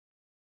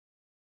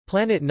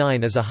Planet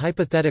 9 is a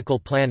hypothetical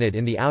planet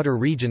in the outer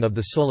region of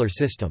the Solar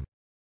System.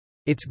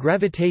 Its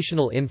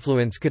gravitational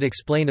influence could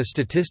explain a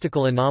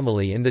statistical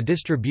anomaly in the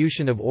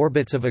distribution of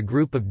orbits of a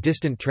group of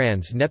distant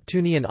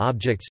trans-Neptunian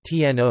objects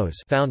 (TNOs)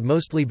 found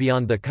mostly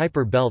beyond the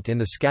Kuiper belt in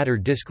the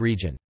scattered disk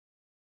region.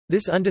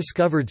 This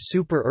undiscovered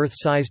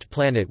super-Earth-sized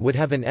planet would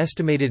have an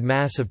estimated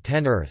mass of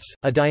 10 Earths,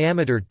 a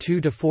diameter 2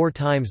 to 4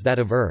 times that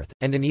of Earth,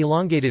 and an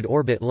elongated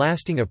orbit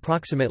lasting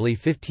approximately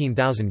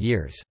 15,000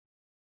 years.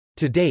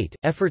 To date,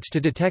 efforts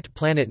to detect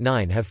Planet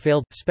 9 have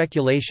failed.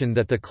 Speculation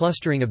that the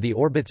clustering of the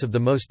orbits of the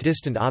most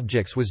distant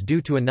objects was due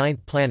to a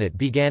ninth planet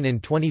began in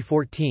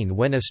 2014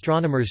 when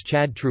astronomers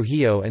Chad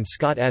Trujillo and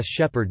Scott S.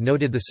 Shepard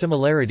noted the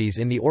similarities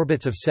in the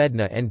orbits of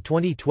Sedna and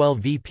 2012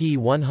 VP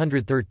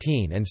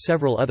 113 and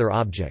several other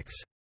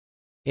objects.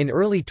 In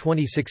early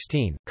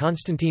 2016,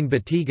 Konstantin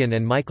Batygin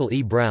and Michael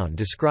E. Brown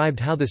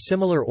described how the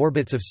similar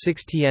orbits of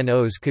 6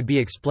 TNOs could be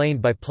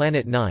explained by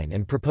Planet 9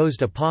 and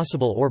proposed a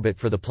possible orbit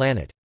for the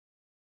planet.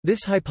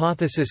 This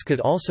hypothesis could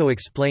also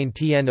explain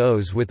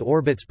TNOs with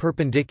orbits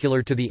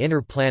perpendicular to the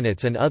inner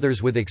planets and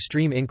others with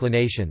extreme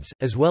inclinations,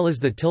 as well as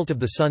the tilt of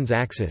the Sun's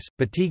axis.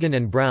 Batygin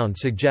and Brown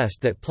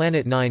suggest that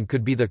Planet 9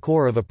 could be the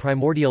core of a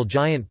primordial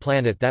giant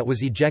planet that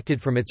was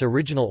ejected from its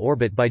original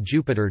orbit by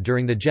Jupiter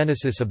during the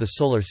genesis of the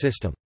Solar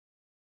System.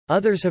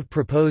 Others have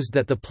proposed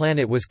that the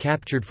planet was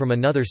captured from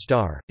another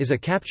star, is a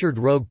captured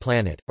rogue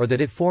planet, or that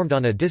it formed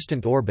on a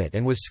distant orbit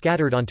and was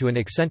scattered onto an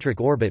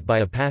eccentric orbit by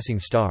a passing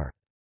star.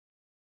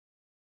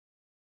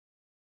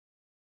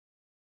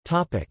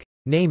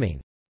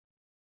 Naming.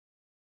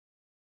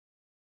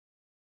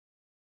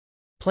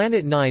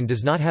 Planet 9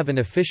 does not have an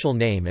official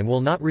name and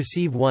will not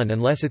receive one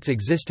unless its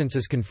existence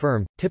is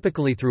confirmed,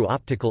 typically through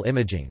optical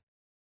imaging.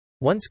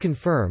 Once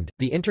confirmed,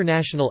 the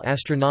International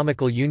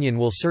Astronomical Union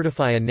will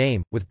certify a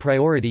name, with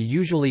priority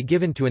usually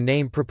given to a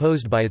name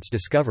proposed by its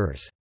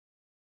discoverers.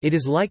 It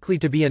is likely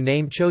to be a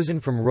name chosen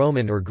from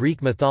Roman or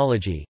Greek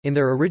mythology. In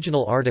their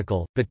original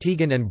article,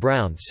 Batygin and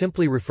Brown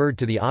simply referred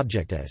to the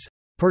object as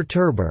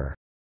perturber,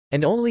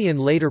 and only in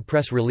later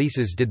press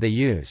releases did they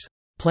use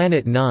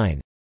Planet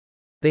 9.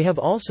 They have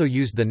also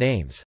used the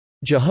names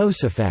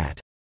Jehoshaphat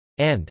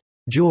and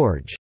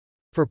George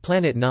for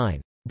Planet 9.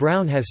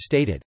 Brown has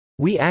stated,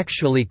 "We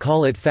actually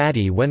call it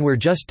Fatty when we're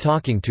just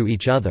talking to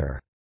each other."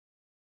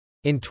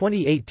 In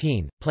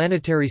 2018,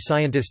 planetary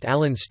scientist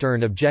Alan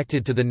Stern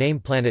objected to the name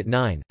Planet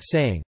 9,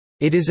 saying,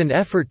 "It is an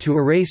effort to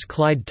erase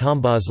Clyde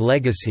Tombaugh's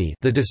legacy,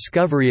 the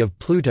discovery of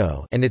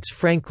Pluto, and it's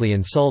frankly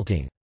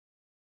insulting,"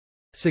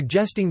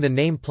 suggesting the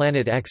name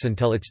Planet X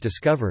until its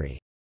discovery.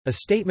 A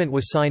statement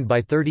was signed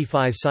by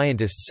 35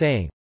 scientists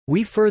saying,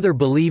 "We further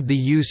believe the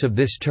use of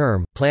this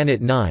term,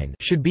 Planet 9,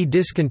 should be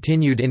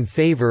discontinued in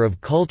favor of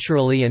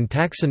culturally and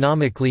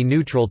taxonomically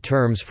neutral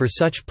terms for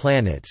such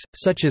planets,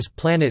 such as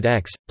Planet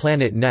X,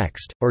 Planet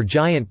Next, or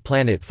Giant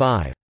Planet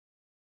 5.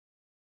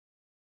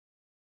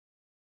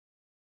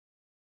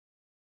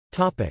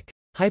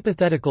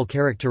 Hypothetical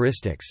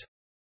characteristics.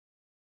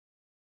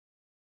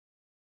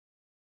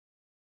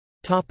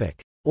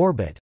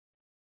 Orbit.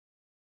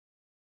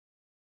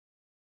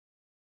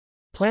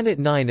 Planet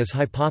 9 is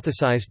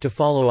hypothesized to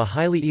follow a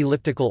highly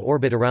elliptical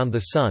orbit around the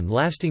Sun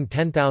lasting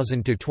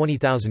 10,000 to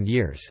 20,000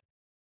 years.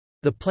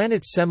 The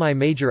planet's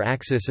semi-major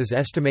axis is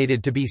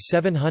estimated to be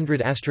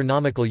 700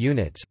 astronomical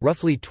units,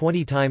 roughly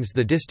 20 times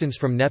the distance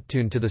from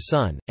Neptune to the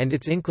Sun, and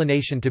its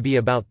inclination to be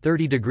about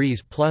 30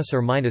 degrees plus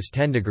or minus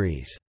 10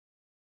 degrees.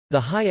 The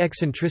high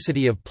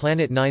eccentricity of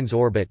Planet 9's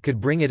orbit could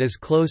bring it as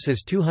close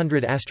as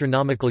 200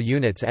 astronomical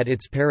units at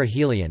its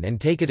perihelion and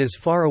take it as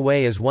far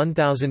away as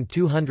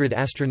 1,200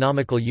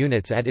 astronomical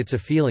units at its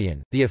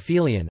aphelion. The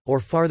aphelion, or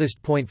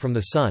farthest point from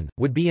the Sun,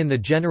 would be in the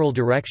general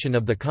direction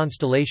of the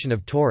constellation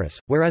of Taurus,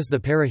 whereas the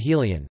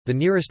perihelion, the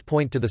nearest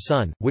point to the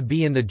Sun, would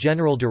be in the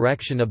general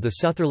direction of the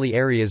southerly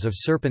areas of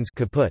Serpens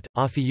Caput,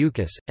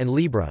 Ophiuchus, and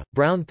Libra.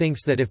 Brown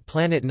thinks that if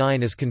Planet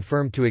 9 is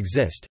confirmed to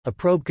exist, a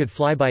probe could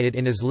fly by it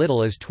in as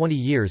little as 20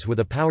 years with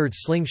a powered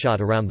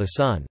slingshot around the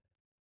Sun.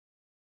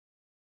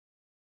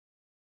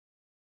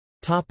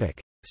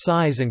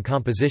 Size and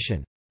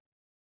composition.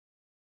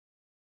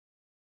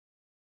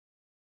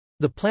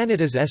 The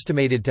planet is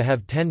estimated to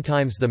have 10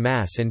 times the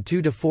mass and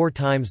 2 to 4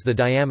 times the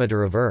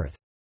diameter of Earth.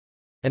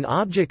 An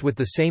object with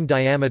the same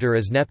diameter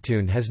as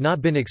Neptune has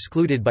not been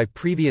excluded by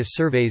previous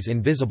surveys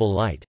in visible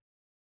light.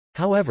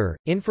 However,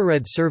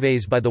 infrared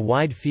surveys by the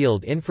Wide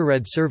Field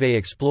Infrared Survey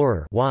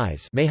Explorer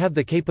may have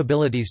the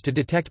capabilities to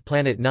detect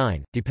Planet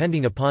 9,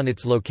 depending upon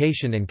its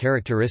location and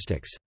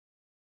characteristics.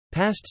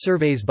 Past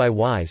surveys by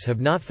WISE have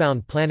not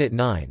found Planet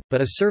 9,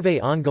 but a survey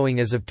ongoing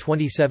as of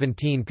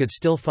 2017 could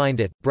still find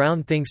it.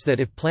 Brown thinks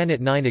that if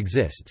Planet 9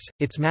 exists,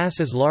 its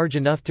mass is large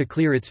enough to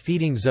clear its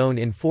feeding zone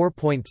in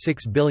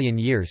 4.6 billion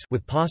years,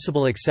 with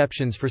possible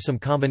exceptions for some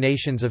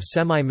combinations of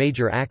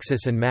semi-major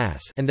axis and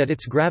mass, and that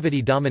its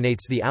gravity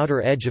dominates the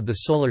outer edge of the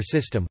Solar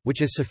System,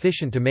 which is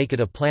sufficient to make it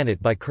a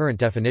planet by current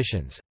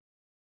definitions.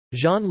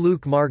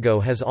 Jean-Luc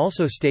Margot has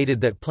also stated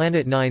that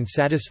Planet 9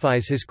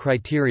 satisfies his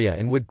criteria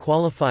and would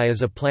qualify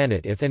as a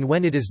planet if and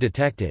when it is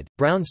detected.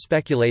 Brown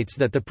speculates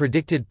that the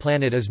predicted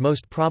planet is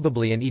most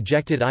probably an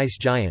ejected ice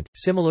giant,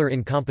 similar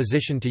in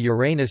composition to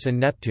Uranus and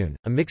Neptune,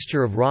 a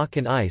mixture of rock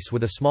and ice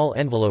with a small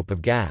envelope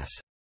of gas.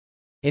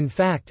 In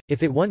fact,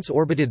 if it once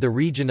orbited the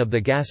region of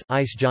the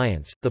gas-ice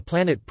giants, the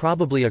planet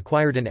probably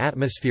acquired an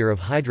atmosphere of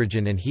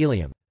hydrogen and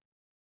helium.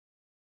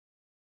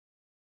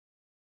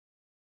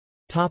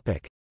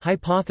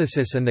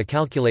 Hypothesis and the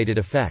calculated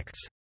effects.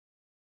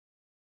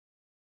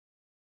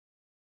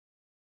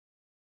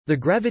 The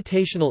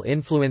gravitational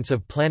influence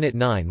of Planet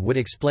 9 would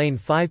explain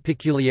 5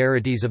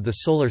 peculiarities of the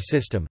Solar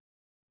System.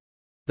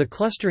 The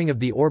clustering of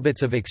the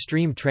orbits of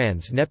extreme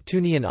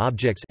trans-Neptunian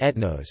objects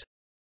 (ETNOs).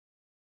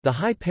 The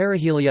high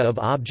perihelia of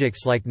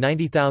objects like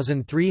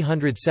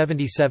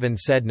 90,377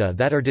 Sedna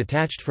that are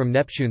detached from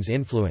Neptune's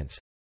influence.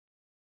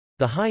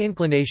 The high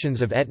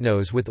inclinations of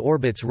ETNOs with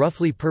orbits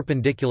roughly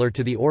perpendicular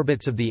to the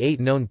orbits of the 8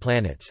 known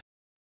planets.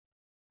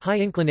 High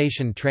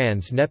inclination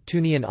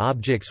trans-Neptunian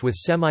objects with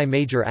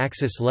semi-major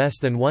axis less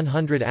than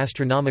 100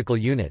 astronomical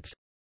units.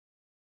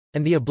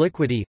 And the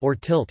obliquity, or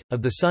tilt,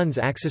 of the Sun's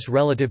axis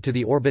relative to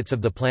the orbits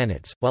of the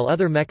planets. While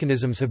other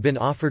mechanisms have been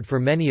offered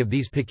for many of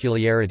these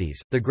peculiarities,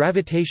 the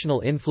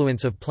gravitational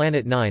influence of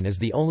Planet 9 is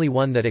the only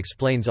one that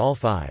explains all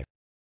 5.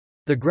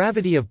 The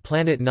gravity of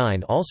Planet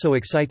 9 also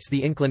excites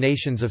the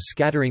inclinations of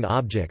scattering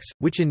objects,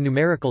 which in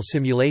numerical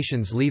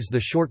simulations leaves the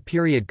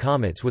short-period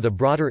comets with a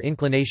broader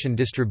inclination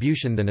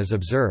distribution than is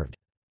observed.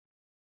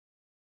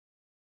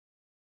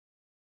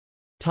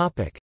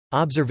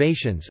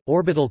 Observations,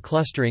 orbital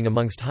clustering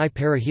amongst high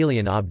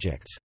perihelion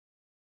objects.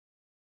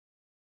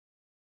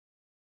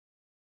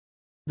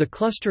 The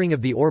clustering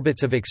of the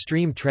orbits of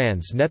extreme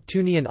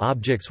trans-Neptunian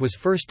objects was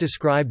first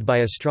described by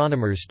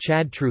astronomers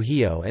Chad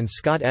Trujillo and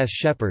Scott S.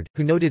 Shepard,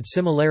 who noted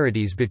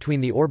similarities between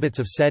the orbits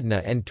of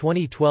Sedna and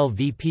 2012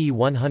 VP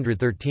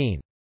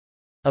 113.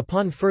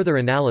 Upon further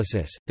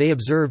analysis, they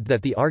observed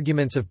that the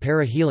arguments of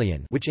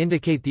perihelion, which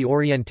indicate the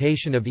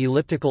orientation of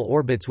elliptical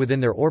orbits within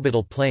their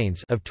orbital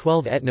planes, of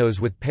 12 ETNOs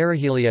with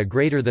perihelia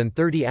greater than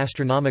 30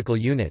 astronomical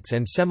units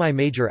and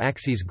semi-major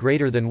axes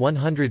greater than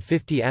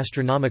 150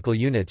 astronomical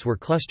units were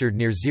clustered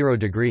near 0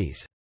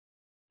 degrees.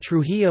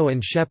 Trujillo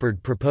and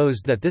Shepard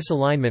proposed that this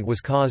alignment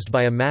was caused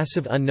by a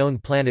massive unknown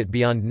planet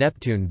beyond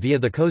Neptune via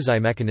the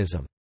Kozai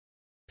mechanism.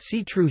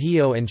 See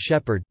Trujillo and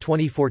Shepard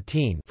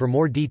 2014 for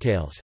more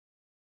details.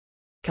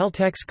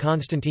 Caltech's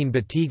Konstantin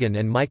Batygin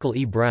and Michael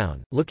E.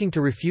 Brown, looking to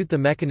refute the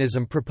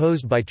mechanism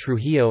proposed by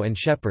Trujillo and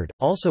Shepard,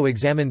 also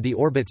examined the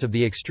orbits of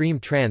the extreme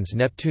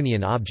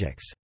trans-Neptunian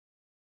objects.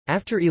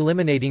 After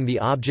eliminating the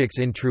objects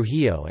in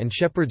Trujillo and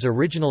Shepard's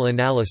original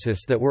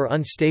analysis that were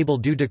unstable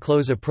due to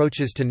close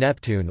approaches to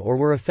Neptune or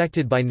were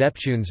affected by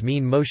Neptune's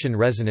mean motion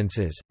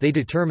resonances, they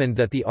determined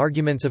that the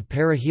arguments of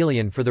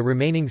perihelion for the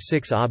remaining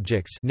 6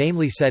 objects,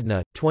 namely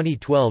Sedna,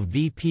 2012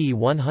 VP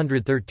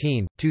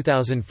 113,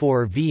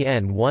 2004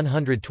 VN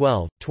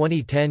 112,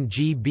 2010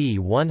 GB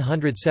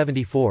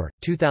 174,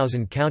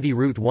 2000 County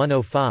Route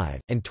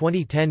 105, and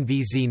 2010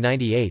 VZ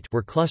 98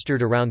 were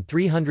clustered around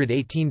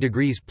 318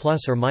 degrees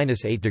plus or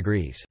minus 8 degrees.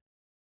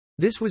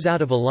 This was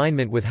out of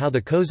alignment with how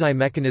the Kozai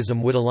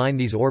mechanism would align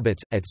these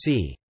orbits, at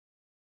c.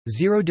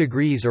 0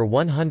 degrees or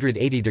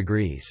 180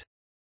 degrees.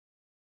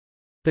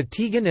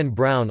 Batygin and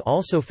Brown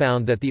also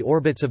found that the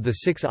orbits of the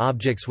 6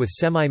 objects with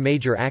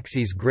semi-major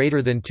axes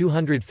greater than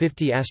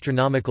 250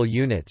 astronomical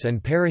units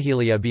and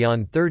perihelia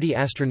beyond 30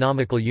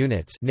 astronomical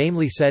units,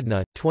 namely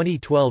Sedna,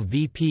 2012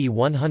 VP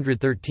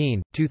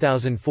 113,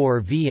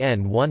 2004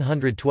 VN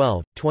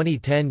 112,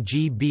 2010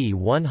 GB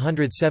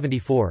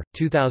 174,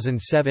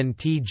 2007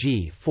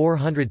 TG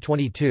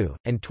 422,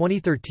 and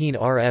 2013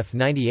 RF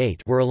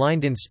 98 were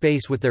aligned in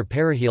space with their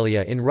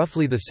perihelia in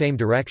roughly the same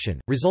direction,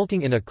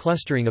 resulting in a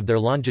clustering of their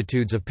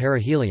longitudes of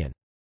perihelion.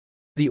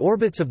 The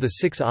orbits of the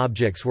 6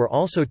 objects were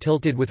also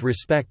tilted with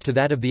respect to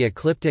that of the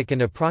ecliptic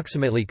and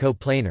approximately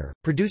coplanar,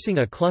 producing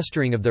a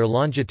clustering of their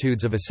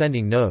longitudes of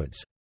ascending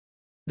nodes.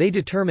 They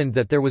determined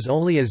that there was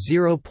only a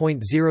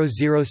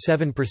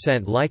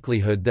 0.007%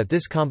 likelihood that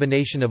this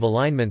combination of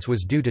alignments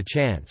was due to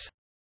chance.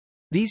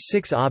 These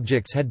 6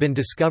 objects had been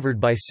discovered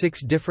by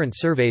 6 different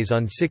surveys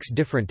on 6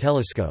 different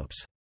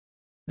telescopes.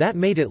 That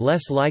made it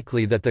less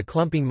likely that the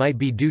clumping might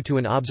be due to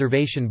an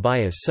observation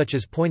bias such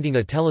as pointing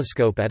a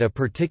telescope at a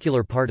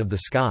particular part of the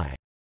sky.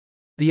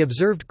 The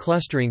observed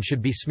clustering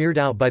should be smeared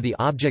out by the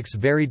object's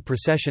varied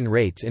precession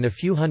rates in a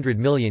few hundred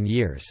million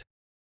years.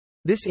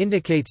 This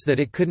indicates that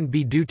it couldn't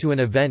be due to an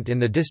event in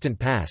the distant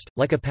past,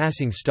 like a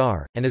passing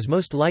star, and is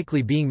most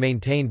likely being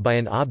maintained by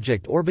an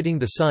object orbiting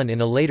the Sun.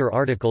 In a later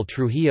article,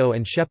 Trujillo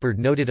and Shepard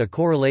noted a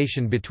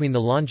correlation between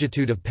the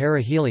longitude of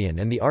perihelion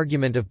and the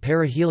argument of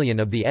perihelion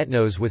of the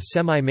ETNOs with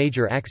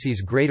semi-major axes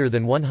greater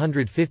than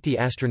 150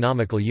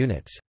 astronomical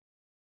units.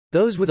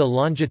 Those with a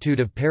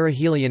longitude of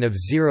perihelion of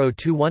 0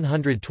 to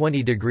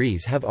 120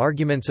 degrees have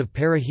arguments of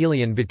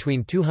perihelion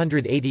between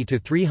 280 to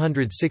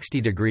 360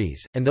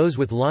 degrees, and those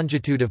with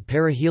longitude of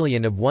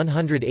perihelion of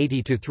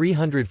 180 to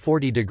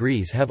 340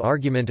 degrees have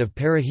argument of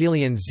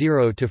perihelion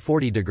 0 to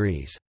 40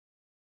 degrees.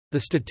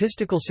 The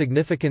statistical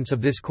significance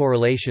of this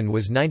correlation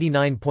was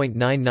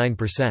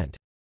 99.99%.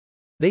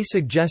 They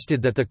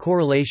suggested that the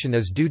correlation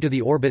is due to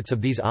the orbits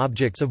of these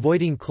objects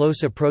avoiding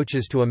close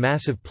approaches to a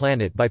massive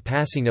planet by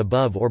passing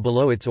above or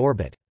below its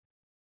orbit.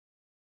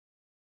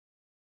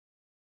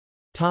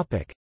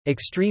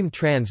 Extreme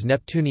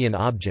trans-Neptunian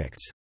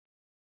objects.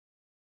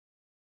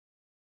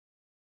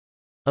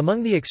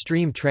 Among the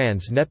extreme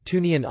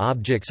trans-Neptunian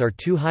objects are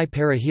two high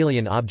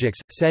perihelion objects,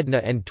 Sedna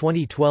and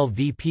 2012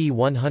 VP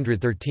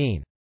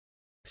 113.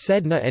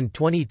 Sedna and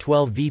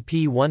 2012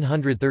 VP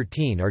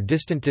 113 are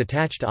distant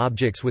detached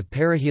objects with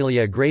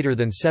perihelia greater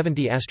than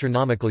 70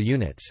 astronomical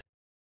units.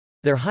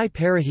 Their high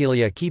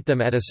perihelia keep them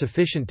at a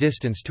sufficient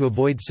distance to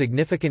avoid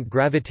significant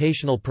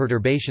gravitational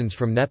perturbations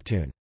from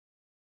Neptune.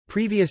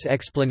 Previous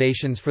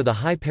explanations for the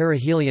high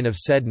perihelion of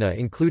Sedna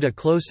include a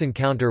close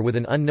encounter with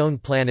an unknown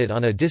planet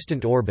on a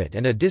distant orbit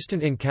and a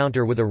distant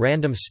encounter with a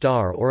random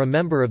star or a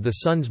member of the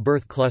Sun's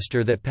birth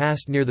cluster that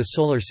passed near the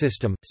Solar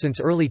System. Since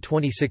early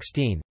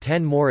 2016,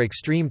 10 more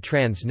extreme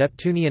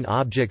trans-Neptunian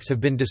objects have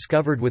been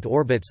discovered with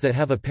orbits that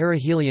have a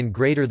perihelion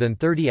greater than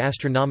 30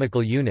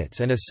 astronomical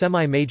units and a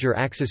semi-major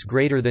axis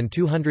greater than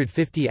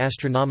 250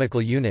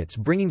 astronomical units,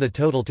 bringing the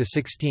total to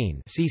 16.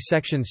 See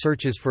section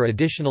searches for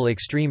additional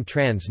extreme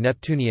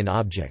trans-Neptunian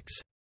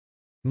objects.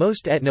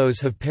 Most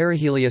ETNOs have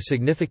perihelia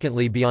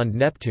significantly beyond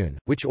Neptune,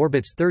 which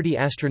orbits 30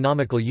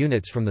 astronomical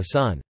units from the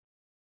Sun.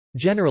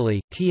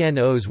 Generally,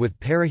 TNOs with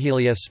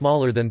perihelia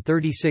smaller than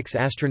 36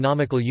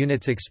 astronomical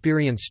units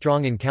experience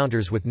strong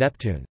encounters with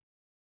Neptune.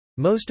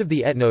 Most of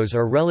the ETNOs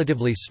are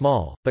relatively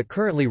small, but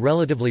currently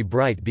relatively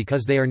bright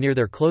because they are near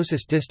their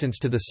closest distance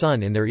to the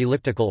Sun in their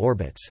elliptical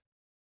orbits.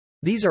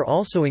 These are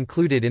also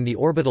included in the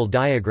orbital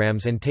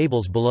diagrams and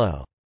tables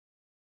below.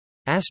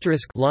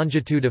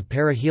 Longitude of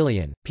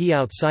perihelion, p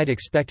outside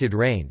expected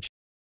range,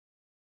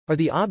 are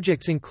the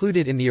objects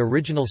included in the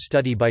original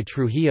study by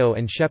Trujillo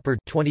and Shepard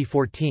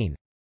 2014,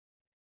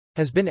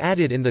 has been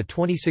added in the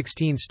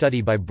 2016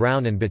 study by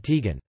Brown and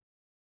Batigan.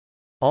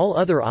 All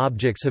other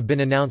objects have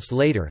been announced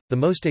later. The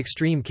most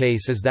extreme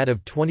case is that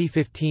of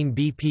 2015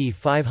 BP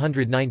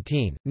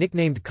 519,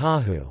 nicknamed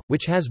Kahu,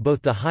 which has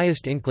both the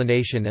highest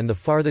inclination and the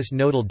farthest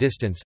nodal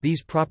distance.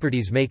 These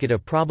properties make it a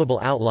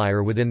probable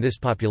outlier within this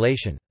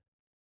population.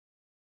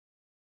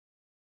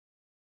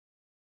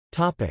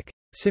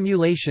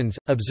 Simulations,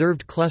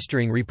 observed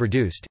clustering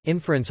reproduced,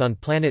 inference on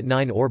Planet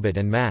 9 orbit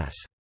and mass.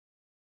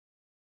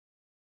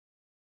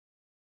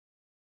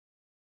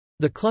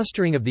 The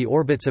clustering of the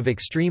orbits of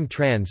extreme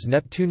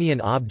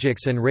trans-Neptunian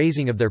objects and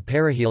raising of their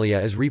perihelia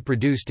is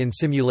reproduced in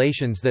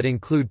simulations that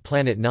include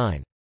Planet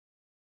 9.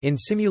 In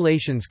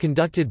simulations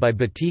conducted by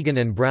Batigan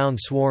and Brown,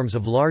 swarms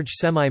of large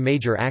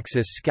semi-major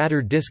axis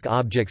scattered disk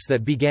objects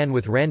that began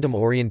with random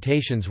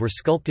orientations were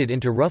sculpted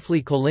into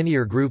roughly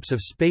collinear groups of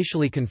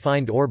spatially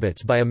confined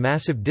orbits by a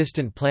massive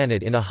distant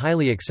planet in a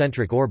highly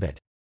eccentric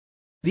orbit.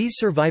 These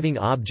surviving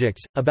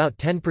objects, about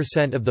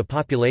 10% of the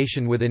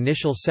population with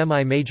initial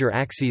semi-major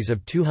axes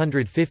of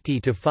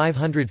 250 to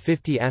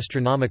 550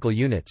 astronomical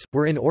units,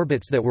 were in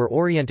orbits that were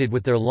oriented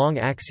with their long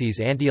axes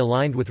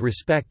anti-aligned with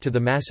respect to the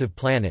massive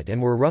planet and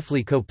were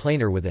roughly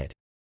coplanar with it.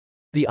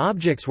 The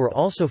objects were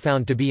also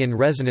found to be in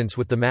resonance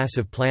with the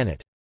massive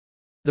planet.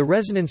 The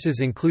resonances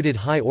included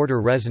high-order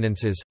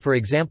resonances, for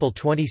example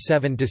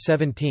 27 to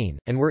 17,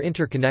 and were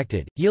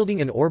interconnected,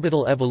 yielding an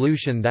orbital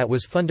evolution that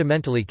was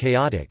fundamentally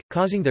chaotic,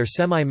 causing their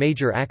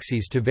semi-major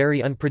axes to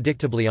vary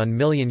unpredictably on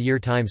million-year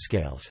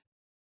timescales.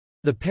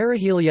 The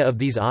perihelia of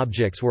these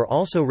objects were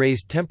also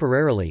raised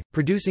temporarily,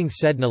 producing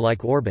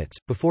Sedna-like orbits,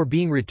 before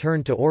being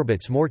returned to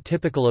orbits more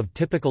typical of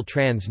typical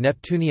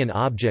trans-Neptunian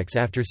objects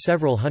after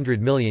several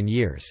hundred million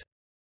years.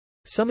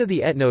 Some of the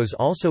ETNOs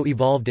also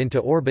evolved into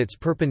orbits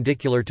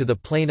perpendicular to the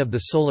plane of the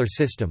Solar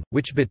System,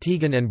 which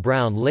Batigan and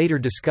Brown later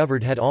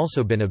discovered had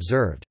also been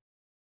observed.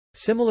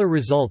 Similar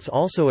results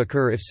also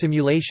occur if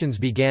simulations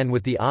began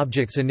with the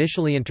objects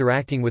initially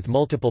interacting with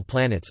multiple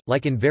planets,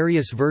 like in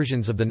various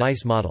versions of the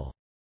NICE model.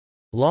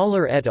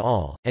 Lawler et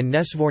al. And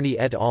Nesvorny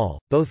et al.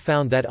 Both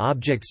found that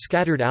objects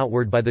scattered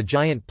outward by the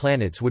giant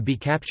planets would be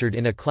captured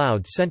in a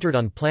cloud centered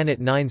on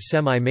Planet 9's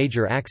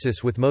semi-major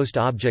axis, with most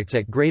objects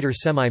at greater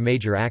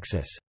semi-major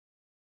axis.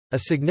 A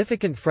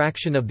significant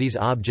fraction of these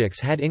objects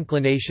had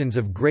inclinations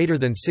of greater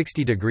than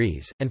 60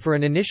 degrees, and for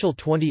an initial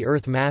 20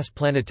 Earth mass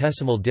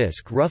planetesimal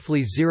disk,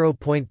 roughly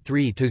 0.3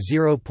 to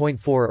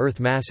 0.4 Earth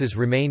masses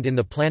remained in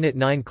the Planet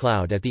 9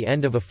 cloud at the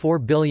end of a 4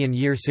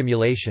 billion-year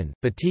simulation.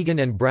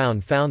 Batigan and Brown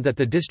found that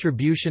the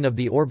distribution of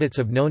the orbits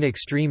of known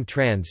extreme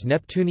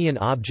trans-Neptunian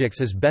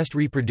objects is best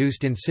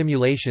reproduced in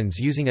simulations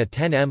using a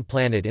 10M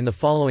planet in the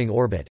following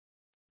orbit.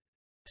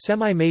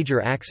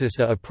 Semi-major axis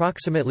A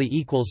approximately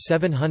equals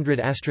 700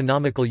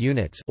 astronomical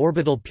units,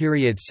 orbital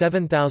period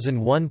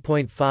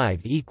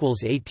 7001.5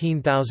 equals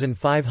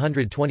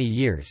 18,520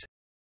 years.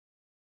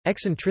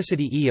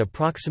 Eccentricity E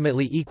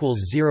approximately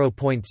equals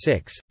 0.6,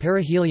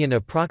 perihelion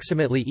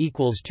approximately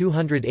equals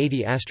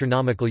 280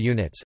 astronomical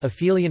units,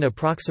 aphelion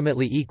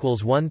approximately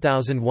equals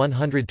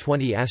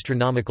 1120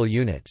 astronomical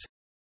units.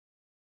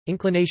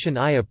 Inclination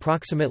I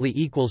approximately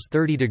equals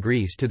 30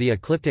 degrees to the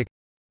ecliptic.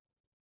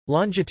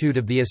 Longitude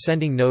of the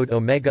ascending node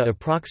omega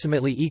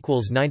approximately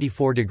equals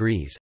 94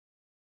 degrees.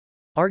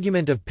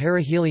 Argument of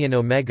perihelion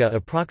omega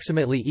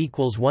approximately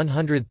equals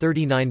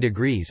 139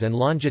 degrees and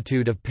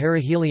longitude of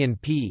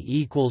perihelion p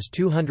equals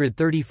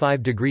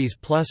 235 degrees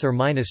plus or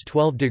minus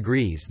 12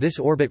 degrees. This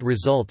orbit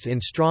results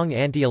in strong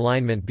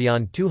anti-alignment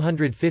beyond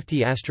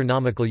 250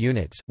 astronomical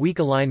units, weak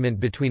alignment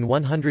between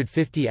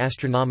 150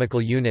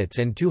 astronomical units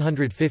and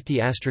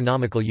 250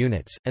 astronomical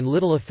units, and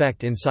little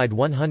effect inside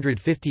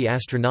 150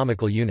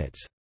 astronomical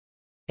units.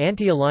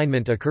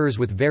 Anti-alignment occurs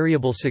with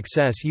variable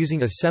success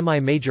using a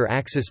semi-major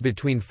axis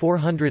between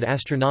 400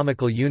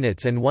 astronomical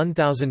units and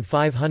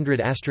 1500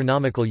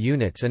 astronomical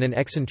units and an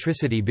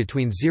eccentricity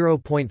between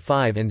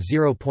 0.5 and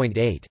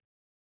 0.8.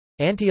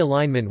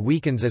 Anti-alignment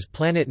weakens as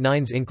Planet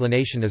 9's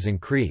inclination is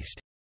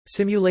increased.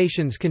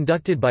 Simulations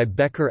conducted by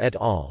Becker et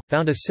al.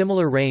 Found a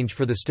similar range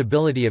for the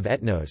stability of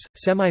ETNOs,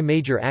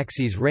 semi-major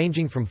axes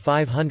ranging from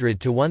 500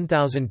 to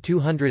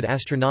 1200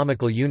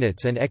 astronomical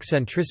units and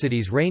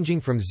eccentricities ranging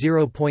from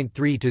 0.3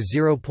 to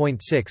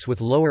 0.6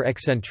 with lower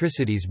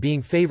eccentricities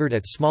being favored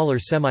at smaller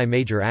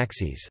semi-major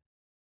axes.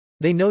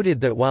 They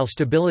noted that while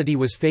stability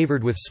was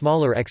favored with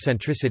smaller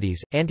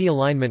eccentricities,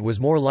 anti-alignment was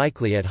more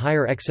likely at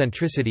higher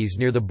eccentricities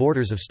near the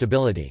borders of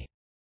stability.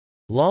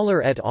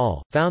 Lawler et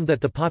al. Found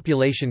that the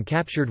population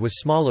captured was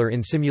smaller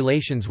in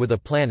simulations with a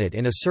planet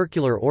in a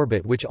circular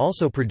orbit which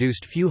also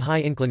produced few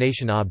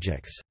high-inclination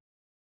objects.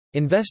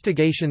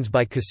 Investigations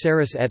by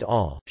Caceres et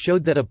al.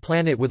 Showed that a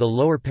planet with a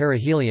lower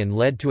perihelion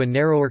led to a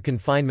narrower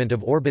confinement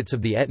of orbits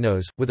of the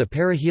ETNOs, with a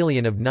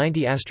perihelion of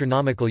 90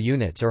 astronomical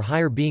units or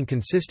higher being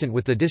consistent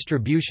with the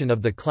distribution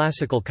of the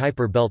classical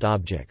Kuiper belt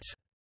objects.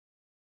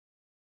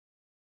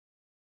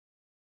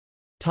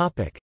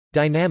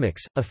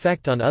 Dynamics –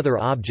 effect on other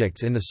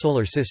objects in the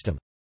Solar System.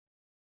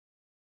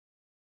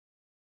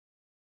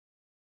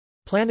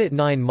 Planet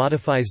 9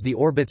 modifies the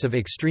orbits of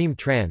extreme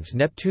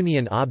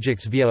trans-Neptunian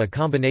objects via a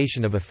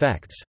combination of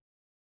effects.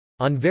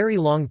 On very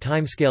long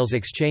timescales,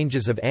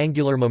 exchanges of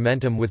angular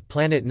momentum with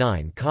Planet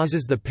 9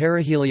 causes the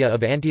perihelia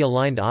of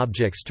anti-aligned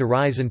objects to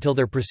rise until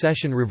their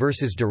precession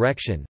reverses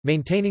direction,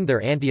 maintaining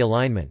their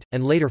anti-alignment,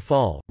 and later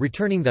fall,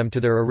 returning them to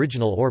their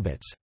original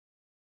orbits.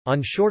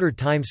 On shorter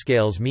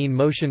timescales, mean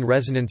motion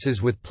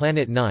resonances with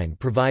Planet 9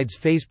 provides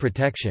phase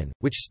protection,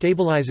 which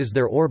stabilizes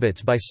their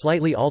orbits by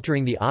slightly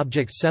altering the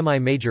object's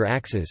semi-major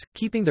axes,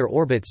 keeping their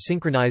orbits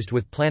synchronized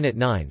with Planet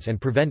 9's and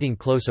preventing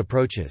close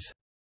approaches.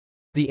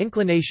 The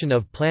inclination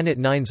of Planet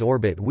 9's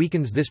orbit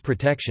weakens this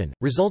protection,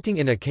 resulting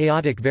in a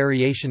chaotic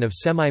variation of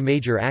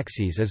semi-major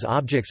axes as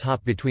objects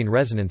hop between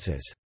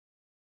resonances.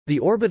 The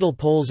orbital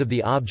poles of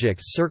the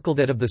objects circle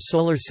that of the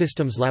Solar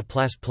System's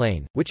Laplace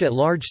plane, which at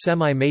large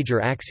semi-major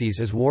axes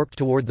is warped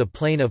toward the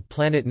plane of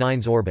Planet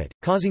 9's orbit,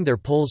 causing their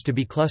poles to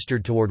be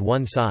clustered toward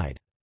one side.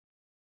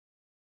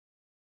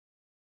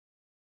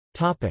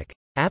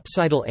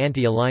 Apsidal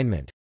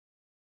anti-alignment.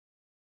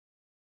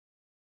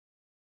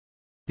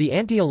 The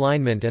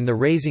anti-alignment and the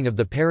raising of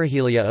the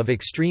perihelia of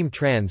extreme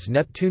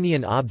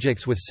trans-Neptunian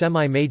objects with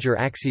semi-major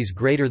axes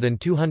greater than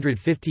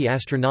 250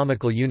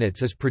 astronomical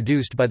units is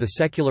produced by the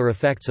secular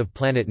effects of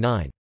Planet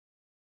 9.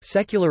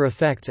 Secular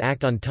effects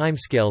act on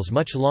timescales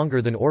much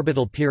longer than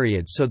orbital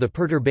periods, so the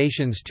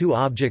perturbations two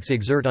objects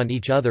exert on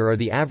each other are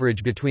the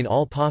average between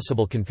all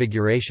possible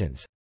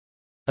configurations.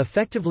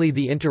 Effectively,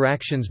 the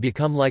interactions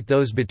become like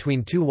those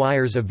between two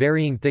wires of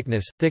varying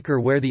thickness, thicker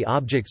where the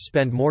objects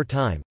spend more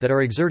time, that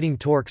are exerting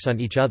torques on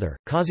each other,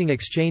 causing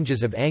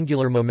exchanges of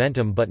angular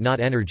momentum but not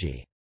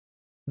energy.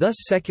 Thus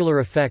secular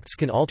effects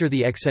can alter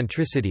the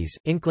eccentricities,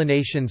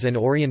 inclinations and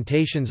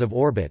orientations of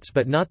orbits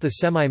but not the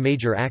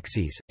semi-major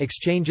axes.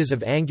 Exchanges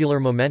of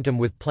angular momentum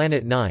with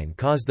Planet 9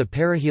 cause the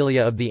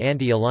perihelia of the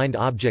anti-aligned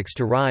objects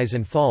to rise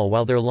and fall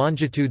while their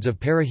longitudes of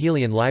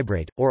perihelion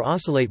librate, or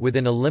oscillate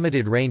within a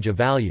limited range of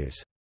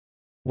values.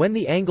 When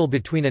the angle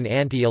between an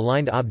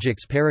anti-aligned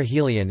object's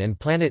perihelion and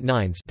Planet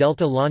 9's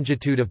delta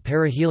longitude of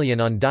perihelion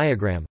on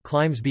diagram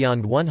climbs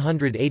beyond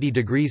 180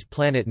 degrees,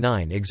 Planet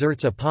 9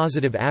 exerts a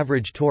positive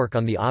average torque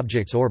on the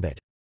object's orbit.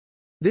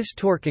 This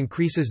torque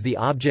increases the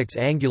object's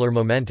angular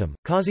momentum,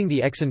 causing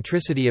the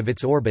eccentricity of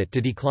its orbit to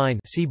decline,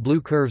 see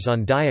blue curves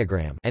on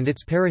diagram, and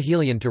its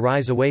perihelion to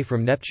rise away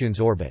from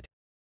Neptune's orbit.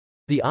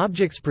 The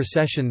object's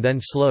precession then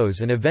slows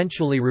and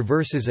eventually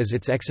reverses as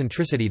its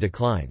eccentricity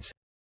declines.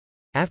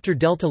 After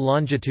delta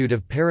longitude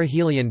of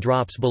perihelion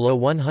drops below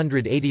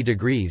 180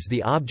 degrees,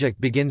 the object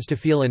begins to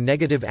feel a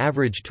negative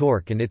average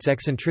torque and its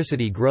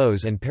eccentricity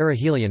grows and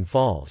perihelion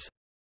falls.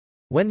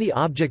 When the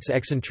object's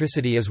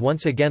eccentricity is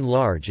once again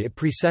large, it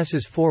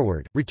precesses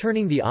forward,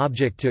 returning the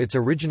object to its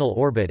original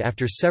orbit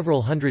after several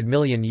 100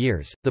 million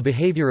years. The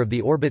behavior of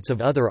the orbits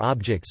of other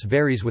objects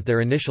varies with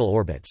their initial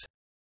orbits.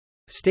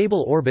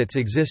 Stable orbits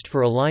exist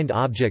for aligned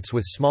objects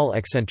with small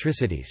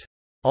eccentricities.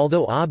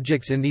 Although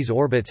objects in these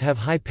orbits have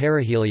high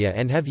perihelia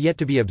and have yet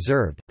to be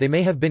observed, they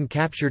may have been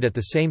captured at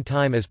the same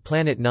time as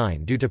Planet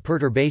 9 due to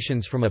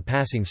perturbations from a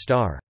passing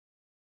star.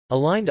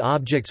 Aligned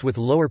objects with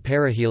lower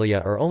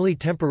perihelia are only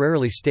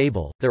temporarily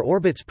stable, their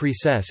orbits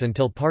precess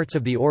until parts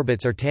of the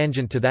orbits are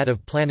tangent to that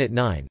of Planet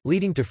 9,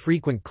 leading to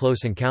frequent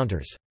close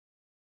encounters.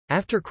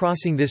 After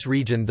crossing this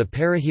region, the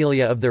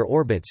perihelia of their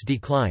orbits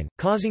decline,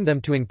 causing them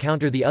to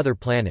encounter the other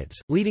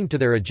planets, leading to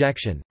their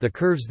ejection. The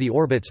curves the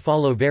orbits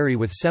follow vary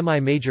with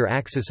semi-major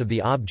axis of the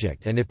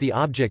object and if the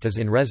object is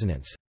in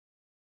resonance.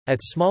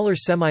 At smaller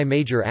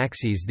semi-major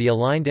axes, the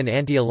aligned and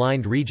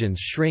anti-aligned regions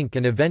shrink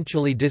and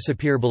eventually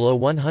disappear below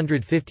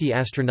 150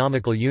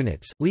 astronomical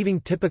units,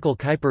 leaving typical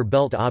Kuiper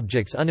belt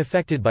objects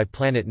unaffected by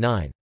Planet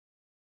 9.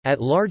 At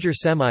larger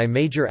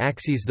semi-major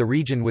axes, the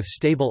region with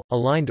stable,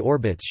 aligned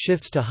orbits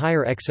shifts to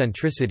higher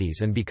eccentricities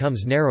and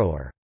becomes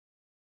narrower.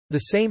 The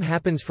same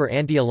happens for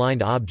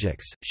anti-aligned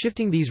objects,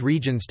 shifting these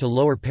regions to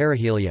lower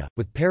perihelia,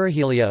 with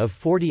perihelia of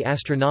 40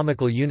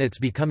 astronomical units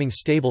becoming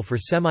stable for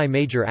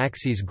semi-major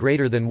axes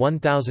greater than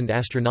 1000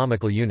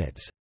 astronomical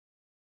units.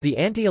 The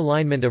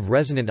anti-alignment of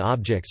resonant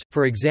objects,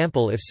 for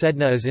example if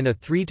Sedna is in a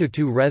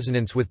 3:2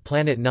 resonance with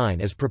Planet 9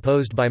 as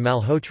proposed by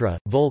Malhotra,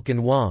 Volk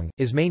and Wang,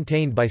 is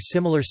maintained by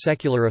similar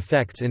secular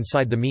effects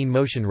inside the mean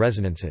motion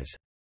resonances.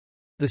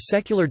 The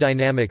secular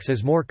dynamics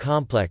is more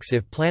complex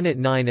if Planet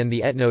 9 and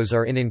the ETNOs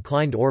are in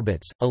inclined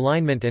orbits.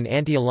 Alignment and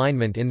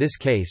anti-alignment in this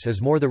case is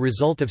more the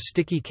result of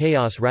sticky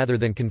chaos rather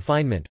than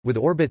confinement, with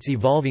orbits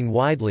evolving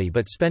widely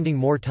but spending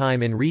more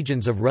time in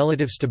regions of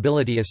relative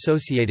stability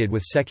associated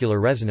with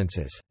secular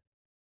resonances.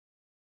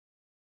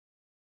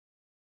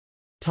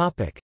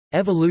 Topic: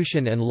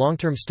 Evolution and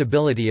long-term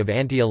stability of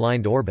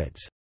anti-aligned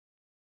orbits.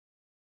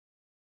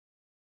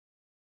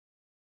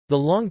 The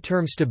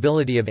long-term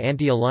stability of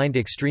anti-aligned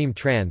extreme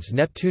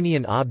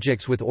trans-Neptunian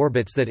objects with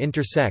orbits that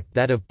intersect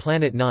that of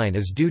Planet 9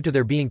 is due to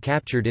their being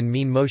captured in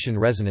mean motion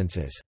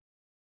resonances.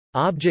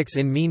 Objects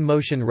in mean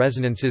motion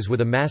resonances with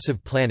a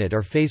massive planet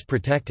are phase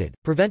protected,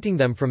 preventing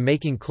them from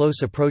making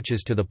close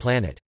approaches to the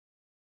planet.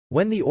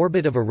 When the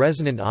orbit of a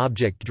resonant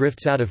object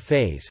drifts out of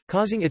phase,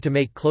 causing it to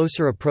make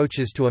closer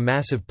approaches to a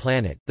massive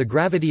planet, the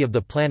gravity of the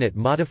planet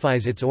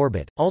modifies its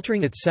orbit,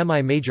 altering its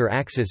semi-major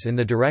axis in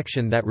the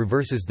direction that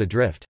reverses the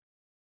drift.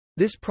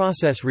 This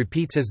process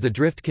repeats as the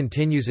drift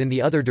continues in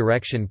the other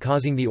direction,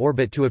 causing the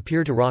orbit to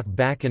appear to rock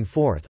back and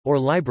forth, or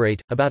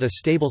librate, about a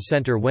stable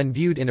center when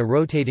viewed in a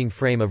rotating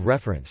frame of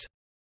reference.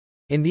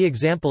 In the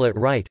example at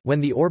right,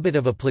 when the orbit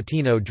of a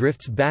Plutino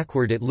drifts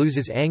backward, it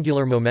loses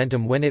angular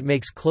momentum when it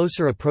makes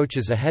closer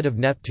approaches ahead of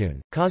Neptune,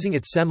 causing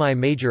its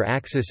semi-major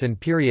axis and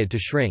period to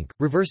shrink,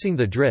 reversing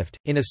the drift.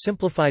 In a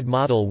simplified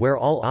model where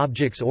all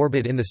objects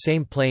orbit in the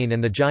same plane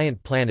and the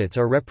giant planets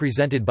are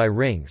represented by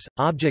rings,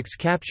 objects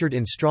captured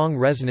in strong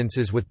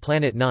resonances with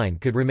Planet 9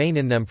 could remain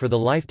in them for the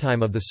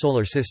lifetime of the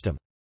Solar System.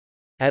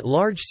 At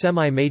large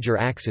semi-major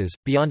axes,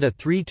 beyond a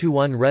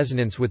 3:1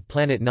 resonance with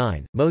Planet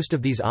 9, most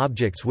of these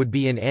objects would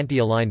be in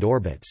anti-aligned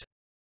orbits.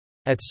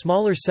 At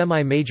smaller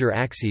semi-major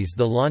axes,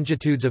 the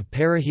longitudes of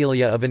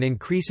perihelia of an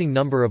increasing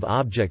number of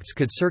objects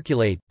could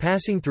circulate,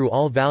 passing through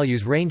all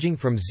values ranging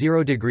from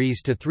 0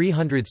 degrees to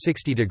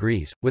 360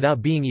 degrees,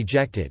 without being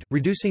ejected,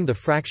 reducing the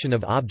fraction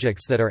of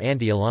objects that are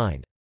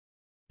anti-aligned.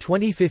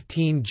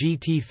 2015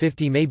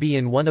 GT50 may be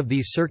in one of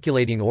these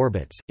circulating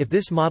orbits. If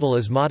this model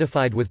is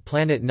modified with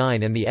Planet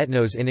 9 and the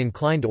ETNOs in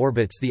inclined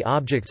orbits, the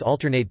objects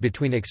alternate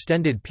between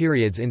extended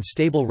periods in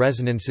stable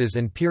resonances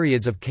and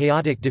periods of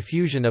chaotic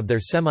diffusion of their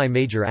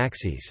semi-major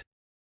axes.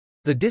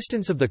 The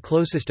distance of the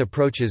closest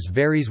approaches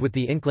varies with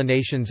the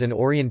inclinations and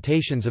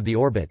orientations of the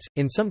orbits,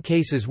 in some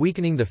cases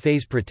weakening the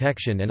phase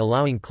protection and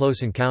allowing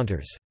close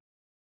encounters.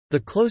 The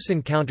close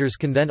encounters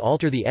can then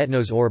alter the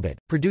ETNO's orbit,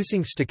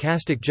 producing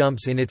stochastic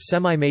jumps in its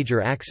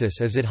semi-major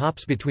axis as it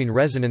hops between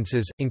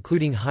resonances,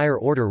 including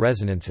higher-order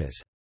resonances.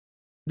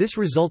 This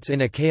results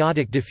in a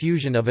chaotic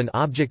diffusion of an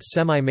object's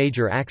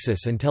semi-major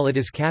axis until it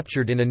is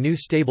captured in a new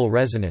stable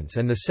resonance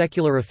and the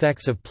secular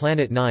effects of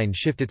Planet 9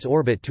 shift its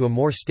orbit to a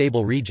more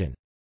stable region.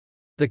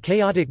 The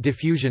chaotic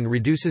diffusion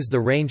reduces the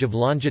range of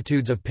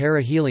longitudes of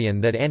perihelion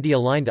that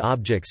anti-aligned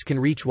objects can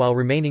reach while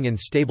remaining in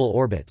stable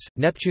orbits.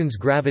 Neptune's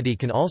gravity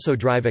can also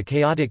drive a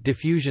chaotic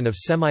diffusion of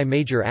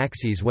semi-major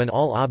axes when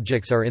all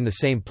objects are in the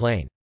same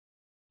plane.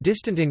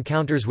 Distant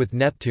encounters with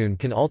Neptune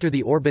can alter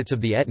the orbits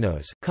of the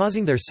ETNOs,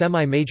 causing their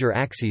semi-major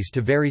axes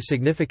to vary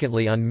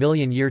significantly on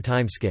million-year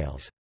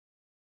timescales.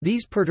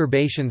 These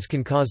perturbations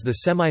can cause the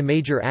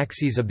semi-major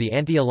axes of the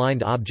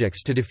anti-aligned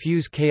objects to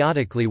diffuse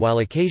chaotically while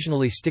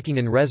occasionally sticking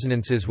in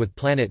resonances with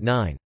Planet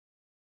 9.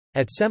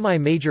 At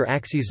semi-major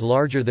axes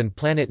larger than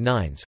Planet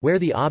 9's, where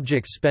the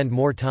objects spend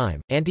more time,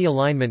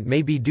 anti-alignment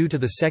may be due to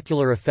the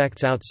secular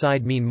effects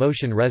outside mean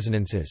motion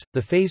resonances.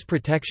 The phase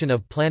protection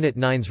of Planet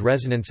 9's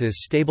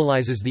resonances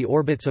stabilizes the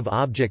orbits of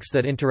objects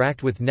that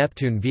interact with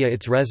Neptune via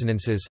its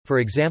resonances, for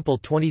example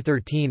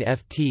 2013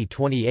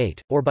 FT28,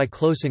 or by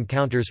close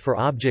encounters for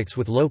objects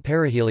with low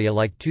perihelia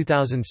like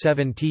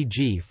 2007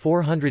 TG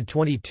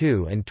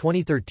 422 and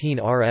 2013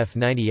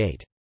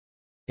 RF98.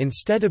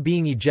 Instead of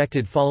being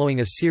ejected following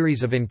a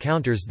series of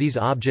encounters, these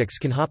objects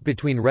can hop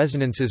between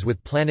resonances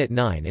with Planet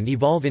 9 and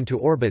evolve into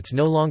orbits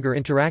no longer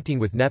interacting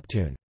with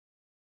Neptune.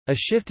 A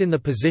shift in the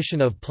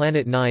position of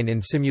Planet 9 in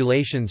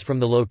simulations from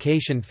the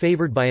location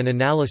favored by an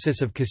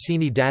analysis of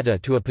Cassini data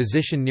to a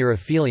position near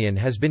aphelion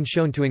has been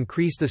shown to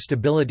increase the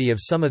stability of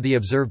some of the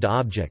observed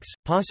objects,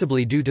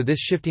 possibly due to this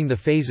shifting the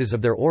phases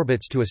of their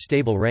orbits to a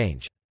stable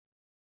range.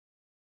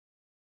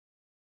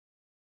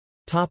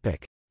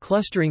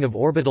 Clustering of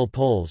orbital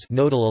poles,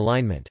 nodal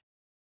alignment.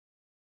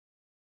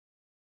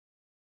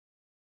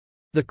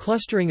 The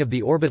clustering of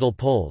the orbital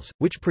poles,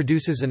 which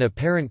produces an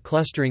apparent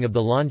clustering of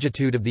the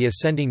longitude of the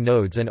ascending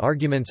nodes and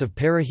arguments of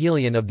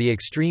perihelion of the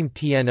extreme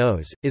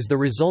TNOs, is the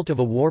result of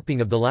a warping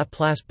of the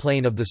Laplace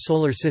plane of the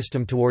Solar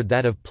System toward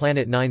that of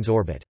Planet 9's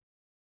orbit.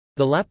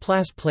 The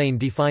Laplace plane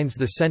defines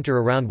the center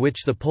around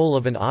which the pole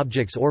of an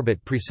object's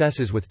orbit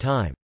precesses with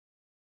time.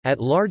 At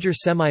larger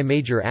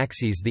semi-major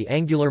axes, the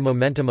angular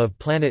momentum of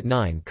Planet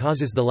 9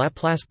 causes the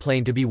Laplace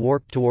plane to be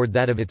warped toward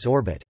that of its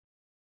orbit.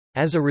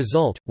 As a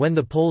result, when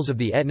the poles of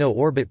the Etno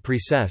orbit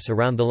precess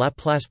around the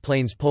Laplace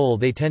plane's pole,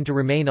 they tend to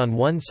remain on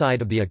one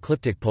side of the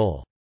ecliptic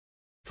pole.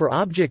 For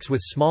objects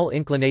with small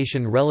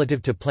inclination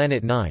relative to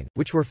Planet 9,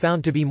 which were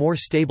found to be more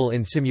stable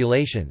in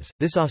simulations,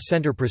 this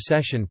off-center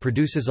precession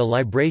produces a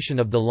libration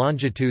of the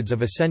longitudes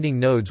of ascending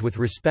nodes with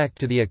respect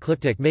to the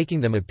ecliptic,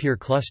 making them appear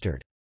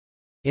clustered.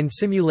 In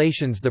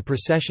simulations, the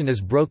precession is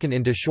broken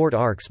into short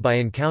arcs by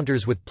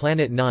encounters with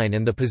Planet 9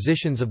 and the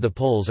positions of the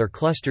poles are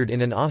clustered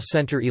in an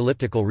off-center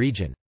elliptical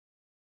region.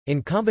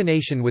 In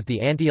combination with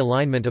the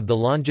anti-alignment of the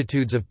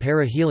longitudes of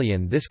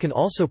perihelion, this can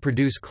also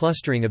produce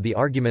clustering of the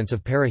arguments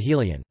of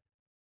perihelion.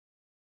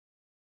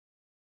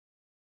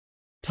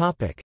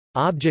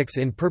 Objects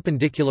in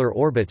perpendicular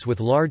orbits with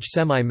large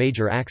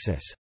semi-major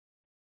axis.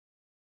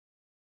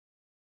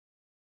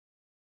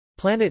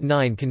 Planet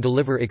 9 can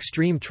deliver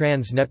extreme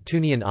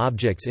trans-Neptunian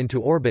objects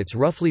into orbits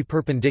roughly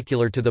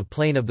perpendicular to the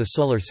plane of the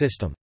Solar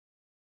System.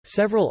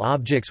 Several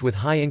objects with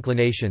high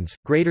inclinations,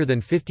 greater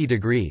than 50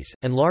 degrees,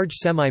 and large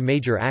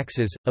semi-major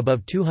axes,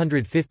 above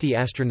 250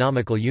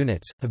 astronomical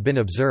units, have been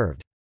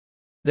observed.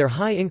 Their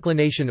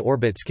high-inclination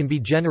orbits can be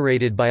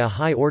generated by a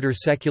high-order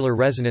secular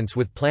resonance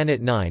with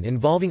Planet 9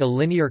 involving a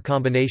linear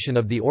combination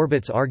of the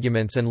orbit's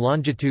arguments and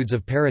longitudes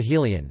of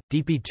perihelion,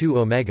 dp2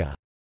 omega.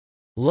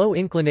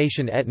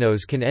 Low-inclination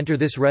etnos can enter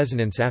this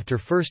resonance after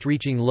first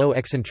reaching low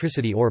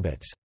eccentricity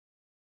orbits.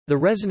 The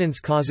resonance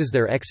causes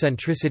their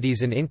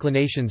eccentricities and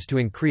inclinations to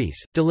increase,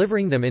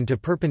 delivering them into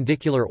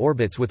perpendicular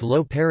orbits with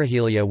low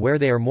perihelia where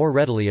they are more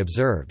readily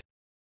observed.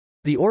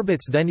 The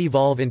orbits then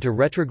evolve into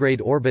retrograde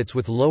orbits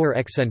with lower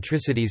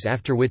eccentricities,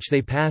 after which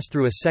they pass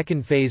through a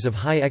second phase of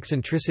high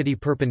eccentricity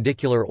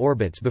perpendicular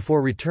orbits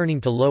before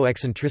returning to low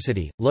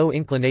eccentricity, low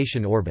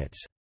inclination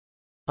orbits.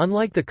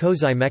 Unlike the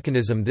Kozai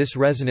mechanism, this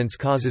resonance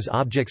causes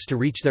objects to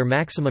reach their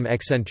maximum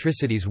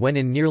eccentricities when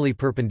in nearly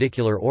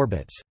perpendicular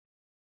orbits.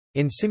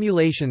 In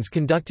simulations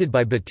conducted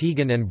by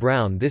Batygin and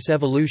Brown, this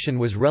evolution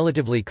was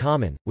relatively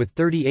common, with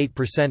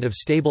 38% of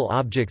stable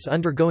objects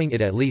undergoing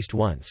it at least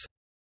once.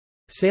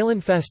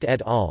 Salenfest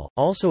et al.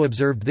 Also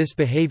observed this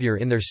behavior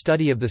in their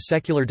study of the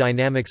secular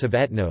dynamics of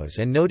etnos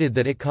and noted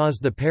that it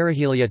caused the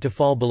perihelia to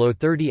fall below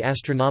 30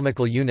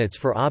 astronomical units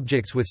for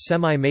objects with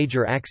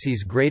semi-major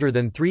axes greater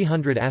than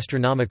 300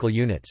 astronomical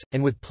units,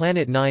 and with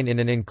Planet 9 in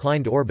an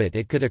inclined orbit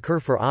it could occur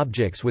for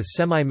objects with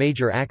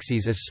semi-major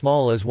axes as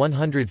small as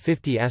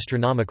 150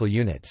 astronomical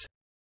units.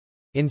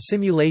 In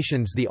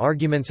simulations, the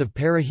arguments of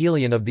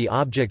perihelion of the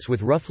objects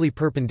with roughly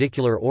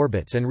perpendicular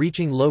orbits and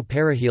reaching low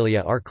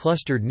perihelia are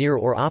clustered near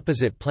or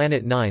opposite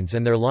Planet 9's,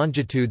 and their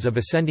longitudes of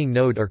ascending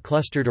node are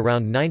clustered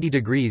around 90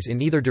 degrees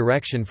in either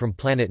direction from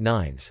Planet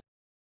 9's.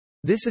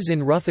 This is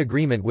in rough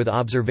agreement with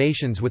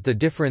observations with the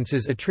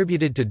differences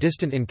attributed to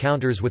distant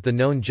encounters with the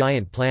known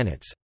giant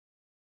planets.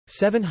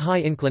 7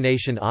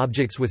 high-inclination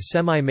objects with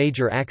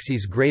semi-major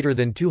axes greater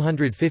than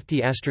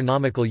 250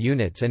 astronomical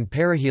units and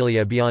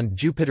perihelia beyond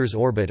Jupiter's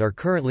orbit are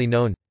currently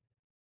known.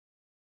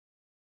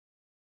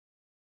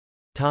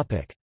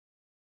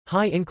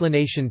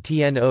 High-inclination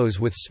TNOs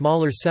with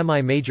smaller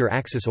semi-major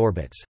axis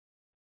orbits.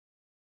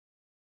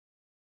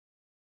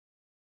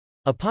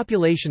 A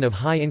population of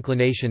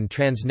high-inclination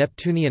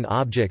trans-Neptunian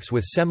objects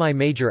with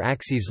semi-major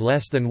axes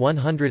less than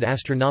 100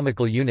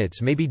 astronomical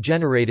units may be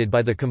generated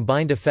by the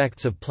combined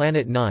effects of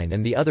Planet 9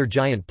 and the other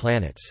giant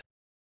planets.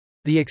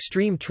 The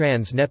extreme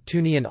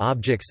trans-Neptunian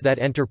objects that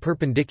enter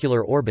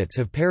perpendicular orbits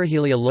have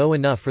perihelia low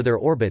enough for their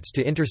orbits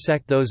to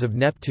intersect those of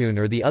Neptune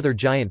or the other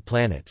giant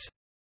planets.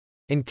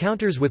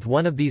 Encounters with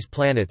one of these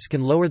planets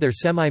can lower their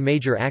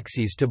semi-major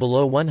axes to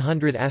below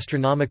 100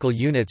 astronomical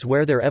units,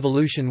 where their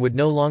evolution would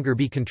no longer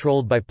be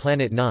controlled by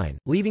Planet 9,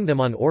 leaving them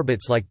on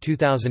orbits like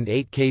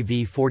 2008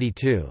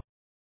 KV42.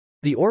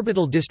 The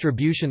orbital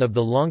distribution of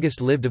the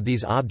longest-lived of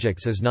these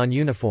objects is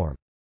non-uniform.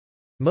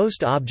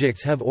 Most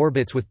objects have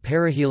orbits with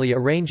perihelia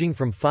ranging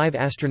from 5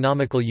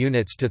 astronomical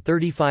units to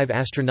 35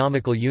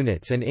 astronomical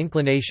units and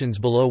inclinations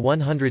below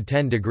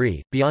 110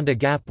 degree. Beyond a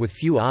gap with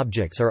few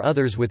objects are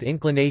others with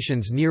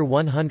inclinations near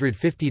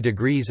 150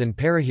 degrees and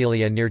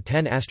perihelia near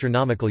 10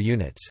 astronomical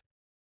units.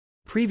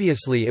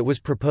 Previously it was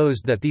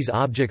proposed that these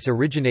objects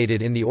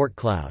originated in the Oort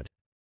cloud.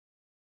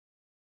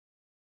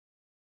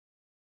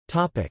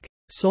 Topic: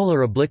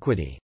 Solar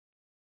obliquity.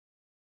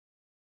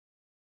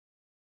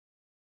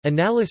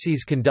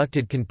 Analyses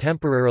conducted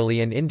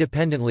contemporarily and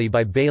independently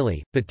by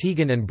Bailey,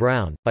 Batygin and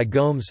Brown, by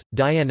Gomes,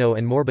 Diano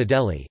and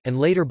Morbidelli, and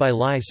later by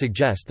Lai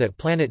suggest that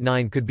Planet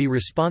 9 could be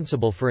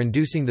responsible for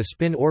inducing the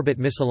spin-orbit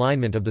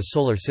misalignment of the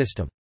Solar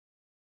System.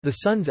 The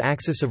Sun's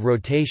axis of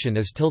rotation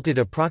is tilted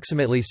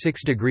approximately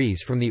 6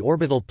 degrees from the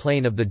orbital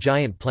plane of the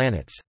giant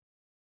planets.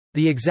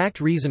 The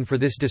exact reason for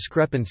this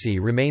discrepancy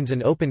remains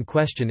an open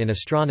question in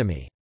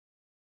astronomy.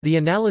 The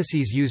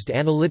analyses used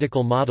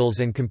analytical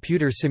models and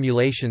computer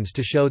simulations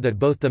to show that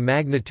both the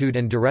magnitude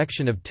and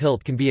direction of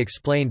tilt can be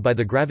explained by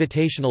the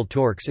gravitational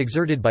torques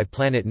exerted by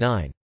Planet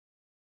 9.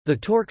 The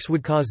torques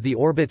would cause the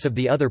orbits of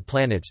the other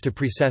planets to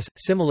precess,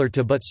 similar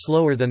to but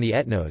slower than the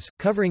ETNOs,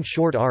 covering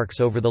short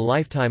arcs over the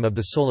lifetime of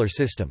the Solar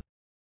System.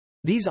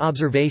 These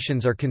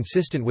observations are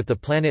consistent with the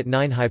Planet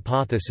 9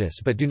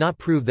 hypothesis but do not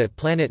prove that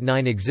Planet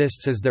 9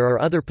 exists, as there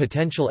are other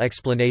potential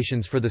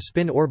explanations for the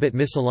spin-orbit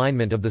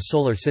misalignment of the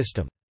Solar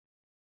System.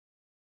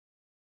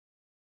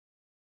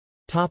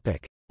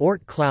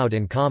 Oort cloud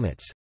and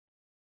comets.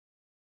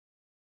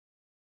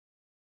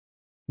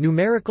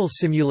 Numerical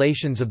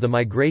simulations of the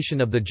migration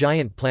of the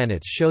giant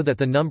planets show that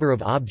the number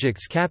of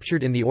objects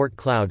captured in the Oort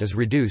cloud is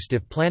reduced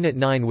if Planet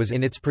 9 was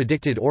in its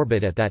predicted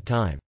orbit at that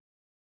time.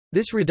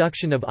 This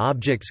reduction of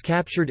objects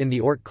captured in the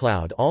Oort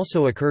cloud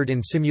also occurred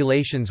in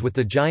simulations with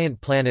the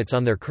giant planets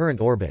on their current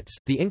orbits.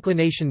 The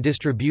inclination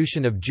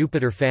distribution of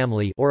Jupiter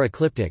family or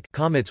ecliptic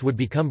comets would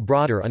become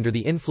broader under the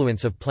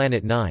influence of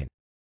Planet 9.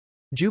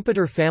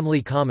 Jupiter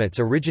family comets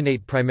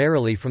originate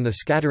primarily from the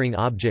scattering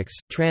objects,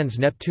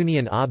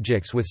 trans-Neptunian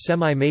objects with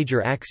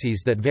semi-major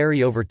axes that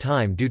vary over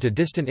time due to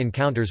distant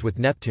encounters with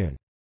Neptune.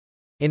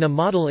 In a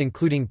model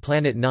including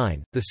Planet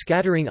 9, the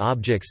scattering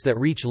objects that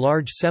reach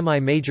large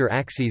semi-major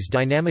axes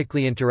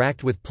dynamically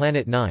interact with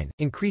Planet 9,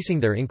 increasing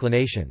their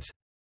inclinations.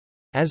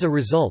 As a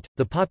result,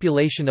 the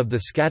population of the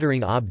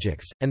scattering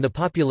objects, and the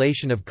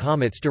population of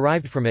comets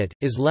derived from it,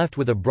 is left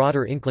with a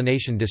broader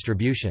inclination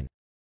distribution.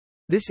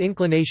 This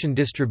inclination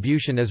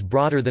distribution is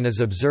broader than is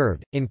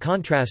observed, in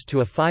contrast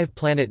to a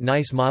 5-planet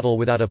NICE model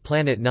without a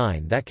Planet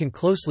 9 that can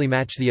closely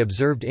match the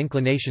observed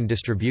inclination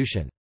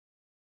distribution.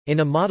 In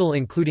a model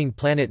including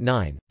Planet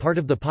 9, part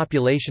of the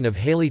population of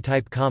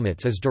Halley-type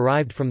comets is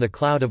derived from the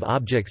cloud of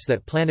objects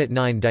that Planet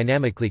 9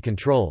 dynamically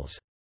controls.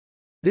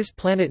 This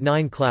Planet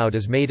 9 cloud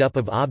is made up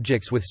of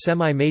objects with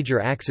semi-major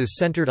axes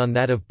centered on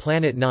that of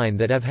Planet 9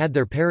 that have had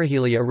their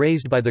perihelia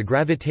raised by the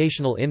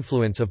gravitational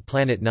influence of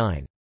Planet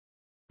 9.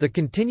 The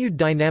continued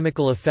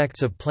dynamical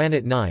effects of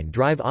Planet 9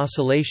 drive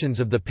oscillations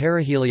of the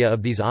perihelia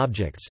of these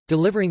objects,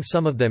 delivering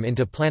some of them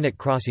into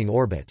planet-crossing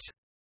orbits.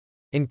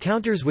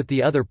 Encounters with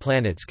the other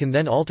planets can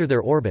then alter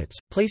their orbits,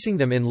 placing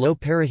them in low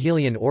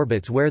perihelion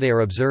orbits where they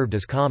are observed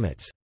as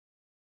comets.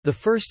 The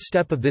first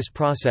step of this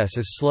process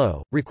is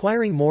slow,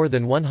 requiring more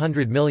than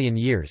 100 million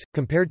years,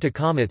 compared to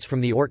comets from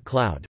the Oort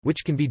cloud,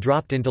 which can be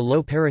dropped into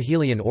low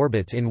perihelion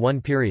orbits in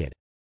one period.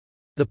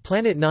 The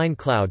Planet 9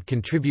 cloud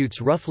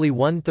contributes roughly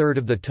one-third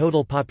of the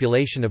total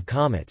population of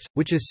comets,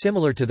 which is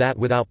similar to that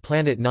without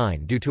Planet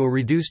 9 due to a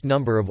reduced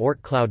number of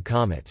Oort cloud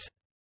comets.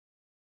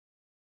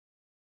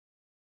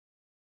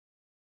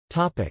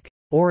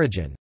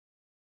 Origin.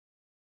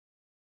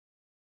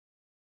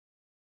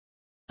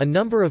 A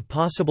number of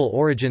possible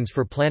origins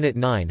for Planet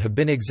 9 have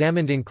been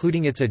examined,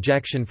 including its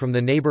ejection from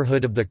the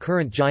neighborhood of the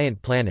current giant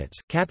planets,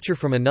 capture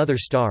from another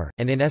star,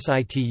 and in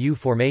situ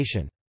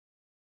formation.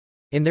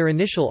 In their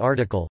initial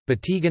article,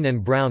 Batygin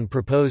and Brown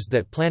proposed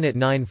that Planet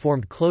 9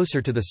 formed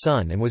closer to the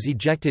Sun and was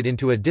ejected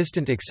into a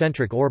distant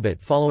eccentric orbit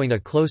following a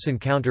close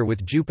encounter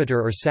with Jupiter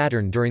or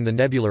Saturn during the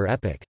nebular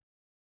epoch.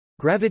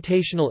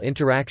 Gravitational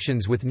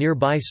interactions with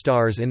nearby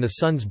stars in the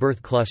Sun's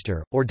birth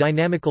cluster, or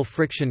dynamical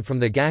friction from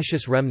the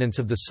gaseous remnants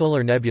of the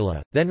solar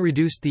nebula, then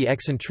reduced the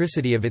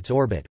eccentricity of its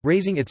orbit,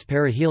 raising its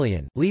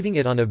perihelion, leaving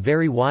it on a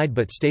very wide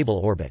but stable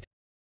orbit.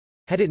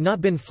 Had it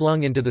not been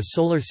flung into the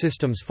Solar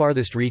System's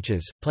farthest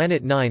reaches,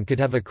 Planet 9 could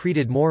have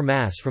accreted more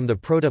mass from the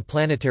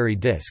protoplanetary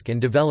disk and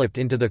developed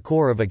into the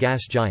core of a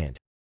gas giant.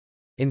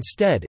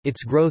 Instead,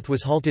 its growth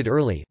was halted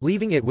early,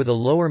 leaving it with a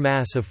lower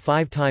mass of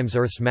 5 times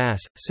Earth's mass,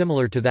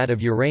 similar to that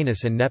of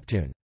Uranus and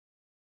Neptune.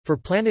 For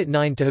Planet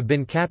 9 to have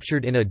been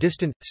captured in a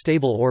distant,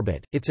 stable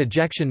orbit, its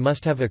ejection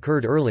must have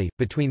occurred early,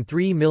 between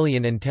 3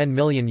 million and 10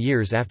 million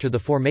years after the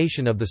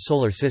formation of the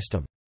Solar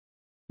System.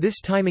 This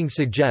timing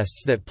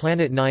suggests that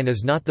Planet 9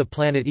 is not the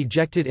planet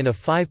ejected in a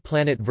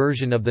 5-planet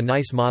version of the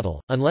NICE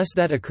model, unless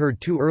that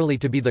occurred too early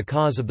to be the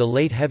cause of the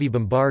late heavy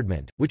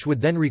bombardment, which would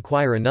then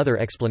require another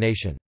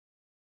explanation.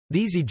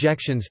 These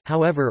ejections,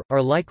 however,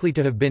 are likely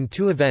to have been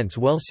two events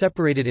well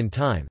separated in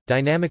time.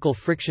 Dynamical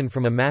friction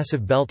from a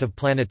massive belt of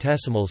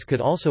planetesimals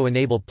could also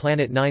enable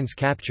Planet 9's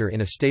capture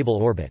in a stable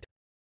orbit.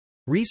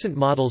 Recent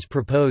models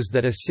propose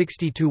that a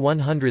 60 to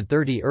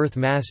 130 Earth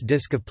mass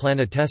disk of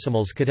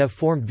planetesimals could have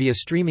formed via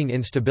streaming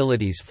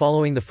instabilities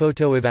following the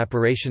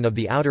photoevaporation of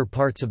the outer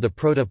parts of the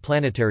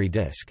protoplanetary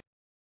disk.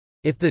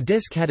 If the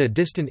disk had a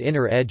distant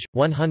inner edge,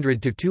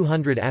 100 to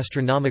 200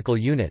 astronomical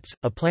units,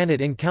 a planet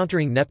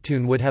encountering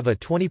Neptune would have a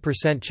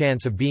 20%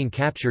 chance of being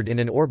captured in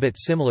an orbit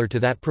similar to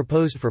that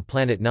proposed for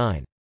Planet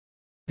 9.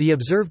 The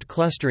observed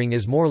clustering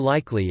is more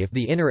likely if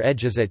the inner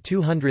edge is at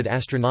 200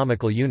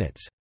 astronomical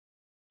units.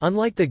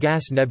 Unlike the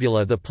gas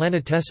nebula, the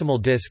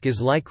planetesimal disk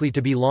is likely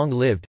to be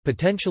long-lived,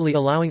 potentially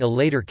allowing a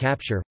later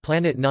capture.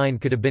 Planet 9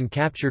 could have been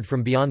captured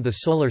from beyond the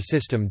Solar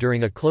System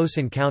during a close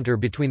encounter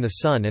between the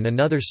Sun and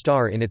another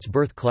star in its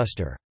birth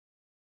cluster.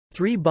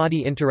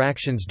 Three-body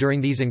interactions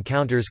during these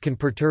encounters can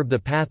perturb the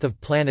path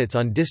of planets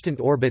on distant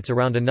orbits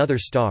around another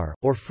star,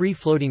 or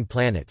free-floating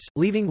planets,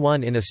 leaving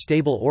one in a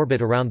stable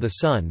orbit around the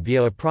Sun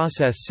via a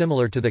process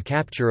similar to the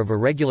capture of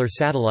irregular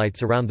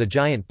satellites around the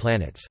giant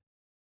planets.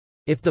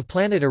 If the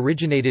planet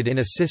originated in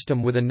a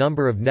system with a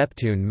number of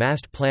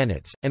Neptune-massed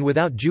planets, and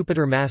without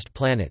Jupiter-massed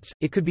planets,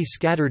 it could be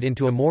scattered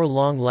into a more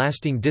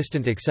long-lasting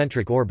distant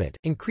eccentric orbit,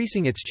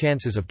 increasing its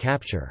chances of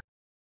capture.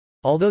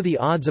 Although the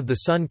odds of the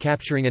Sun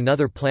capturing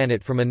another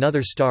planet from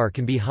another star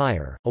can be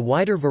higher, a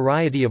wider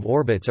variety of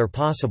orbits are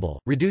possible,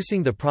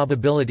 reducing the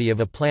probability of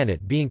a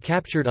planet being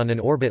captured on an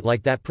orbit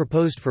like that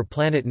proposed for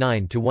Planet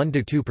 9 to 1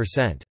 to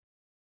 2%.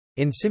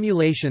 In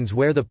simulations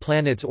where the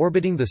planets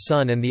orbiting the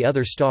Sun and the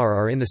other star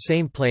are in the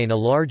same plane, a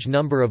large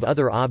number of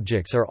other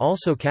objects are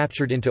also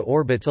captured into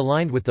orbits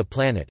aligned with the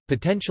planet,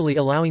 potentially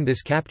allowing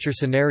this capture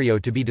scenario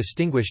to be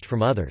distinguished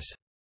from others.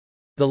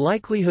 The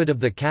likelihood of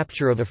the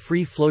capture of a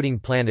free-floating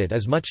planet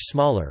is much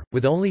smaller,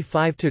 with only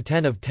 5 to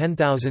 10 of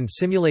 10,000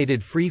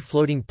 simulated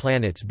free-floating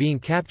planets being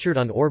captured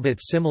on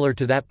orbits similar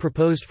to that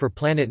proposed for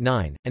Planet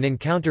 9. An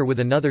encounter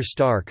with another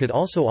star could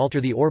also alter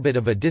the orbit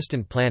of a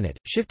distant planet,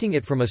 shifting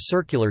it from a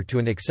circular to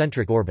an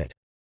eccentric orbit.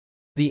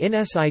 The in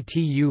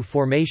situ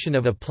formation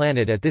of a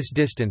planet at this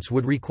distance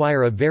would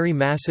require a very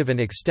massive and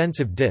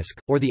extensive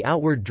disk, or the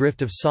outward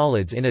drift of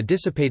solids in a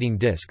dissipating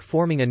disk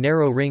forming a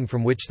narrow ring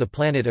from which the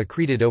planet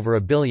accreted over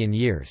 1 billion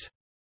years.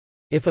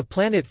 If a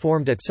planet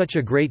formed at such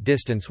a great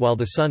distance while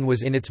the Sun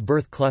was in its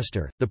birth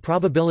cluster, the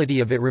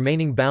probability of it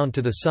remaining bound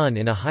to the Sun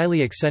in a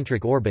highly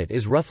eccentric orbit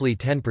is roughly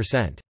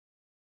 10%.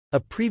 A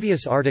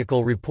previous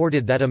article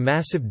reported that a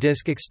massive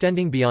disk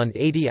extending beyond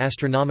 80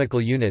 astronomical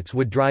units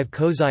would drive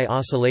Kozai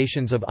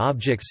oscillations of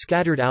objects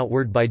scattered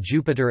outward by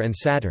Jupiter and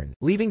Saturn,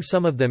 leaving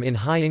some of them in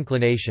high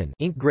inclination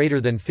 (inc greater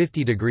than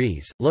 50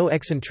 degrees), low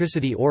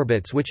eccentricity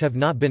orbits which have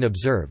not been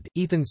observed.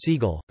 Ethan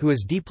Siegel, who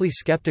is deeply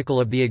skeptical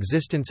of the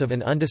existence of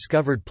an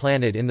undiscovered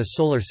planet in the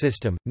Solar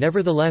System,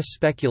 nevertheless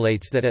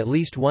speculates that at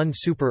least one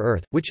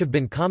super-Earth, which have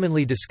been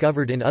commonly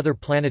discovered in other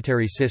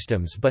planetary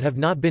systems but have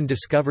not been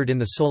discovered in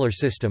the Solar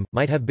System,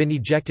 might have been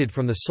ejected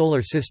from the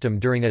Solar System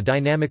during a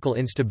dynamical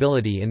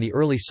instability in the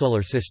early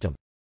Solar System.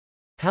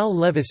 Hal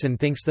Levison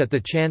thinks that the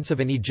chance of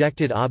an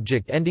ejected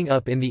object ending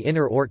up in the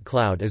inner Oort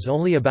cloud is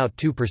only about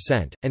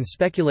 2%, and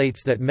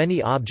speculates that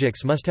many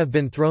objects must have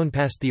been thrown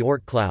past the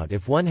Oort cloud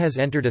if one has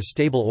entered a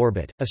stable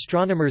orbit.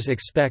 Astronomers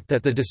expect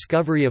that the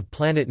discovery of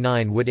Planet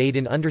 9 would aid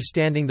in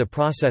understanding the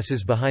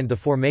processes behind the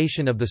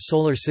formation of the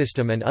Solar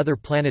System and other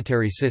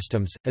planetary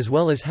systems, as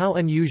well as how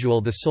unusual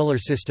the Solar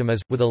System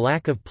is, with a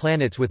lack of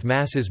planets with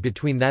masses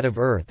between that of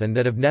Earth and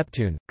that of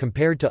Neptune,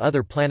 compared to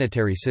other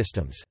planetary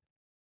systems.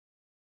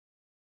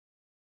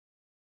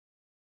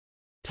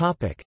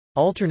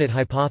 Alternate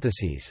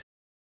hypotheses.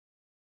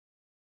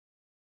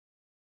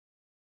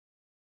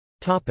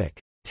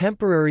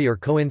 Temporary or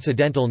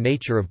coincidental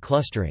nature of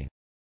clustering.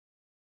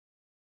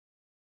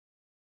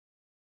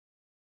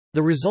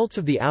 The results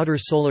of the Outer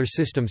Solar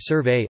System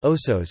Survey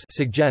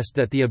suggest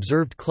that the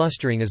observed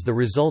clustering is the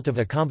result of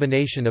a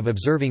combination of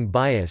observing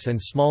bias and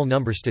small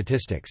number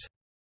statistics.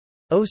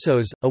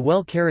 OSOS, a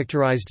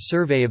well-characterized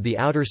survey of the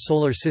outer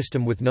solar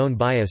system with known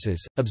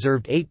biases,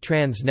 observed 8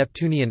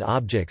 trans-Neptunian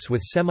objects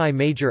with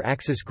semi-major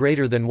axis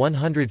greater than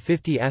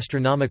 150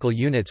 astronomical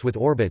units with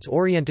orbits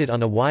oriented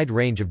on a wide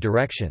range of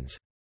directions.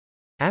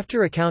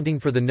 After accounting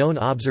for the known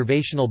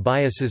observational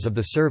biases of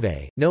the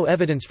survey, no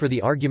evidence for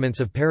the arguments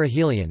of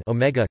perihelion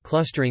omega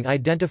clustering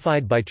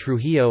identified by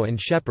Trujillo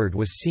and Shepard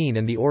was seen,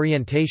 and the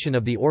orientation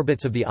of the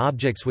orbits of the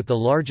objects with the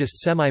largest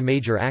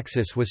semi-major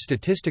axis was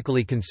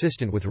statistically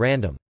consistent with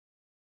random.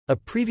 A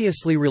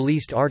previously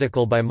released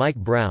article by Mike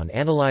Brown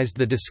analyzed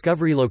the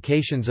discovery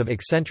locations of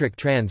eccentric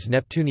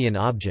trans-Neptunian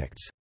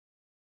objects.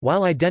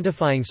 While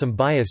identifying some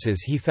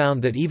biases, he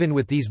found that even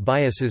with these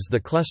biases the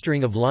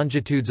clustering of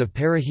longitudes of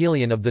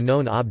perihelion of the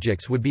known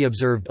objects would be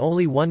observed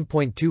only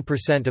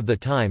 1.2% of the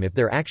time if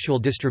their actual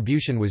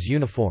distribution was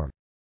uniform.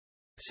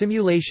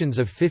 Simulations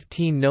of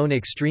 15 known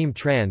extreme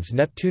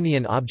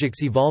trans-Neptunian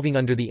objects evolving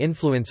under the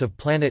influence of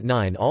Planet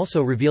 9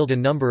 also revealed a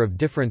number of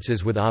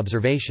differences with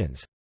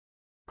observations.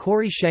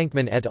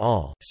 Corey-Shankman et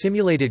al.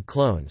 Simulated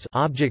clones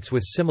objects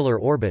with similar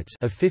orbits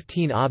of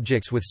 15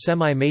 objects with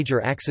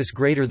semi-major axis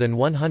greater than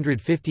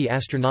 150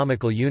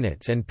 astronomical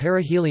units and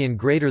perihelion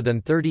greater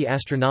than 30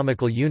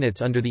 astronomical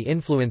units under the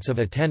influence of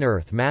a 10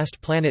 Earth-massed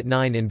Planet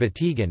 9 in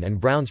Batygin and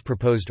Brown's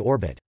proposed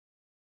orbit.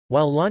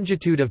 While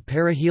longitude of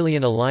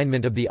perihelion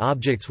alignment of the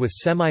objects with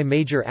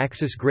semi-major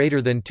axis greater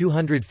than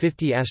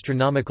 250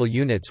 astronomical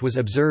units was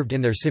observed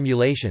in their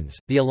simulations,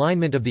 the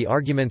alignment of the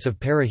arguments of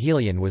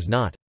perihelion was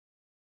not.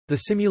 The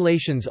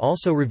simulations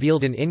also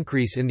revealed an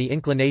increase in the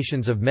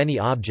inclinations of many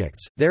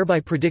objects,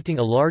 thereby predicting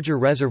a larger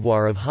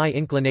reservoir of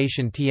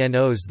high-inclination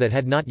TNOs that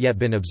had not yet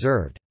been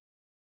observed.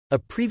 A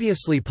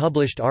previously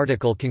published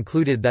article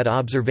concluded that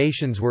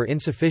observations were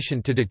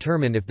insufficient to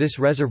determine if this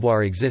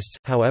reservoir exists,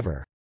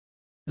 however.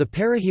 The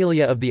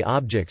perihelia of the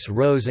objects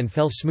rose and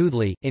fell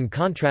smoothly, in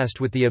contrast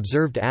with the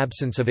observed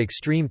absence of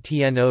extreme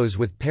TNOs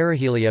with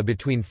perihelia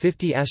between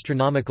 50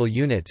 astronomical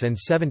units and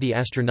 70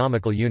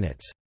 astronomical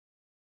units.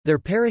 Their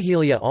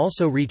perihelia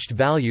also reached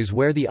values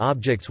where the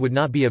objects would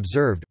not be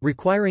observed,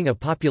 requiring a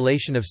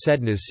population of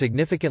sednas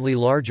significantly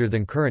larger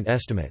than current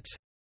estimates.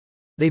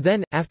 They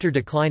then, after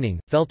declining,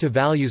 fell to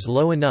values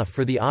low enough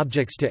for the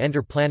objects to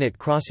enter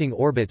planet-crossing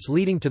orbits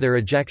leading to their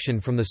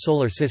ejection from the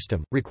Solar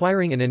System,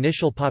 requiring an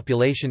initial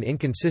population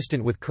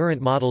inconsistent with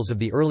current models of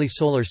the early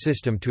Solar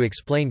System to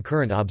explain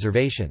current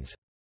observations.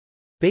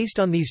 Based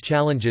on these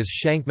challenges,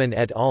 Shankman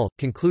et al.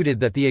 Concluded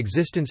that the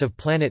existence of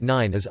Planet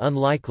 9 is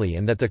unlikely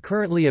and that the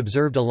currently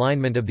observed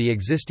alignment of the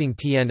existing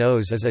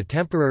TNOs is a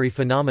temporary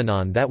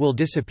phenomenon that will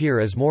disappear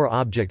as more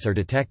objects are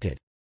detected.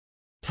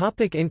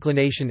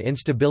 Inclination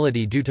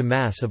instability due to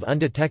mass of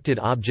undetected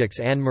objects.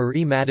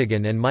 Anne-Marie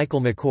Madigan and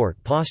Michael McCourt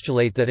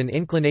postulate that an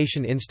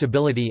inclination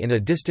instability in a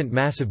distant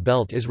massive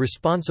belt is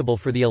responsible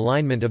for the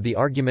alignment of the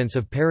arguments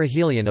of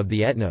perihelion of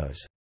the ETNOs.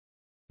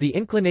 The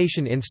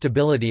inclination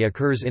instability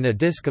occurs in a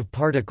disk of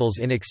particles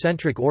in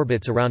eccentric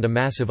orbits around a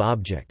massive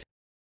object.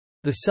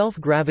 The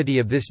self-gravity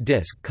of this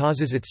disk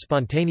causes its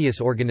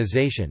spontaneous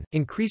organization,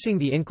 increasing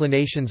the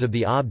inclinations of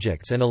the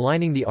objects and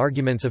aligning the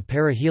arguments of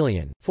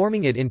perihelion,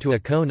 forming it into a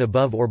cone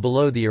above or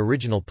below the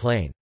original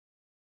plane.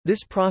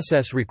 This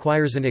process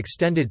requires an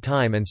extended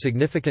time and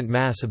significant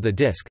mass of the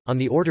disk, on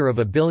the order of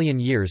 1 billion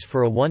years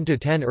for a 1 to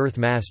 10 Earth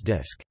mass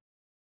disk.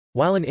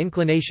 While an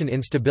inclination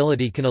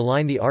instability can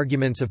align the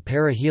arguments of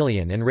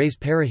perihelion and raise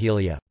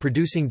perihelia,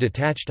 producing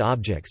detached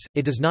objects,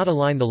 it does not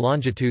align the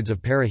longitudes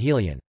of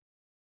perihelion.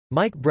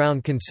 Mike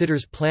Brown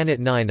considers Planet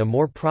 9 a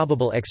more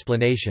probable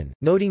explanation,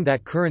 noting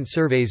that current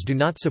surveys do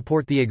not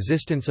support the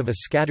existence of a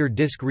scattered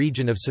disk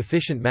region of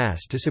sufficient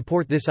mass to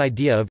support this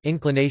idea of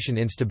inclination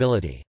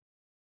instability.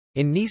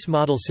 In Nice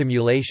model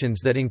simulations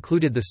that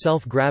included the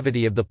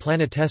self-gravity of the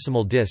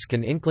planetesimal disk,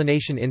 and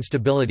inclination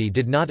instability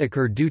did not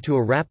occur due to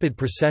a rapid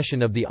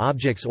precession of the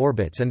object's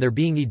orbits and their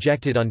being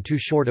ejected on too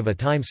short of a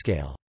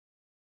timescale.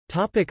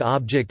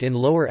 Object in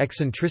lower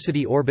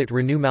eccentricity orbit.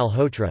 Renu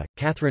Malhotra,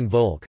 Catherine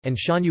Volk, and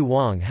Shanyu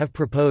Wang have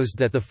proposed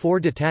that the 4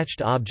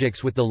 detached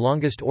objects with the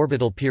longest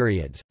orbital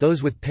periods,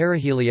 those with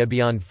perihelia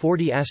beyond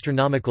 40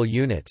 astronomical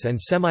units and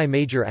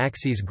semi-major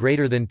axes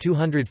greater than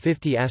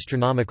 250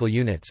 astronomical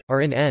units,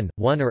 are in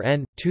N1 or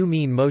N2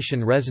 mean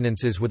motion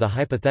resonances with a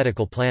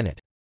hypothetical planet.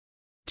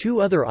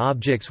 2 other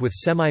objects with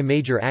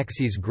semi-major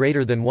axes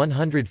greater than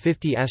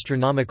 150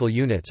 astronomical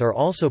units are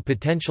also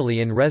potentially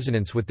in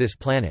resonance with this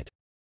planet.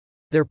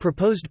 Their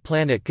proposed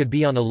planet could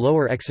be on a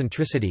lower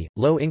eccentricity,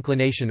 low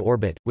inclination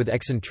orbit, with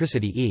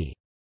eccentricity e.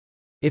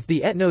 If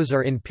the ETNOs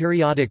are in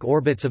periodic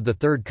orbits of the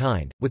third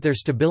kind, with their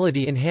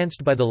stability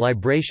enhanced by the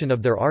libration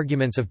of their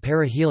arguments of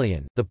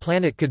perihelion, the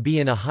planet could be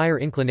in a higher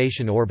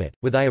inclination orbit,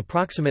 with I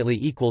approximately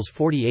equals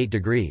 48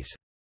 degrees.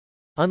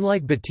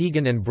 Unlike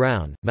Batygin and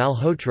Brown,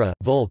 Malhotra,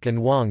 Volk and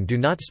Wang do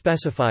not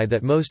specify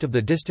that most of the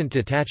distant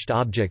detached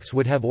objects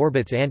would have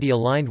orbits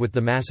anti-aligned with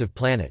the massive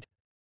planet.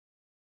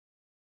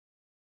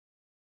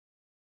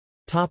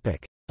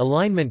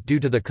 Alignment due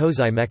to the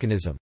Kozai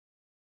mechanism.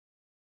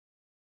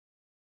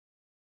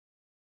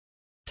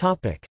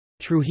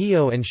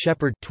 Trujillo and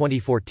Shepard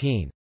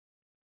 2014.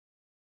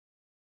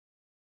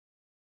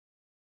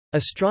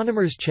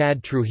 Astronomers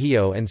Chad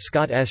Trujillo and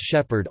Scott S.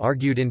 Shepard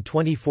argued in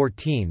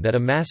 2014 that a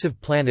massive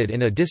planet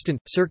in a distant,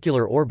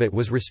 circular orbit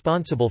was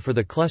responsible for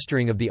the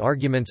clustering of the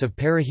arguments of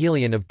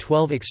perihelion of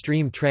 12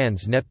 extreme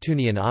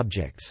trans-Neptunian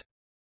objects.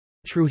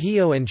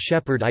 Trujillo and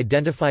Shepard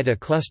identified a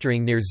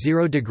clustering near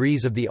 0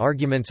 degrees of the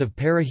arguments of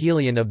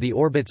perihelion of the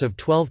orbits of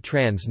 12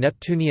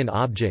 trans-Neptunian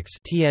objects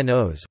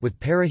 (TNOs) with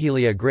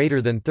perihelia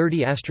greater than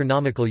 30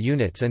 astronomical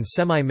units and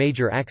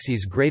semi-major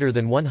axes greater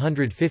than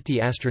 150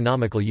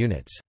 astronomical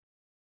units.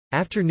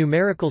 After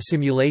numerical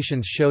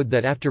simulations showed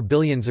that after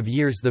billions of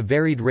years the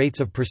varied rates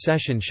of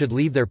precession should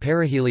leave their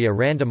perihelia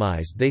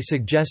randomized, they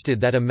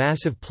suggested that a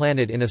massive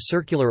planet in a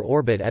circular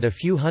orbit at a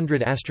few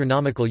hundred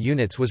astronomical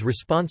units was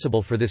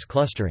responsible for this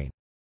clustering.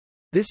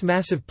 This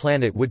massive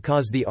planet would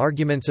cause the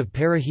arguments of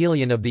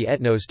perihelion of the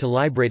ETNOs to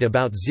librate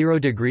about 0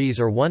 degrees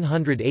or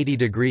 180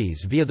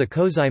 degrees via the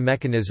Kozai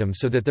mechanism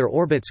so that their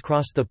orbits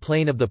crossed the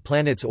plane of the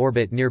planet's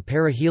orbit near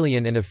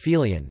perihelion and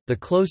aphelion, the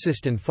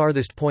closest and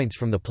farthest points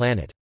from the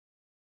planet.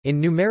 In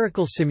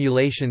numerical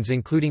simulations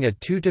including a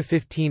 2 to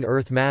 15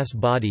 Earth mass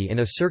body in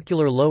a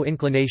circular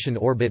low-inclination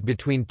orbit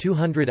between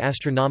 200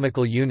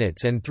 astronomical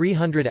units and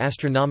 300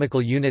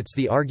 astronomical units,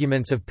 the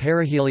arguments of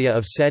perihelia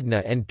of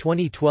Sedna and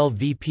 2012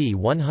 VP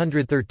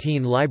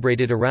 113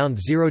 librated around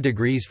 0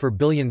 degrees for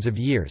billions of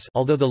years,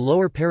 although the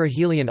lower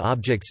perihelion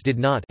objects did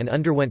not, and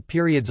underwent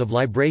periods of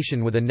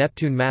libration with a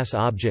Neptune mass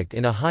object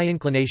in a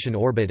high-inclination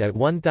orbit at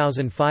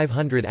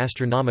 1,500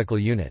 astronomical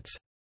units.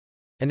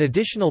 An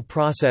additional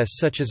process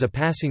such as a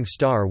passing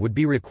star would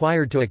be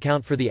required to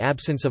account for the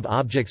absence of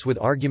objects with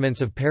arguments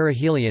of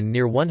perihelion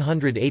near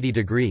 180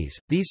 degrees.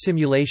 These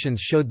simulations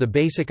showed the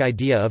basic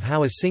idea of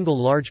how a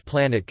single large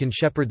planet can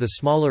shepherd the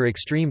smaller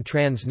extreme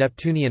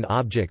trans-Neptunian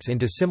objects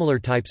into similar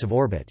types of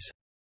orbits.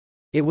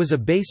 It was a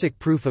basic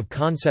proof of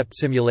concept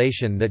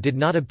simulation that did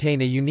not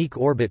obtain a unique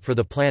orbit for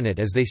the planet,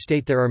 as they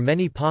state there are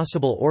many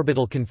possible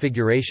orbital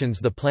configurations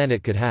the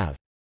planet could have.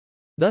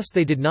 Thus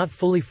they did not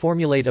fully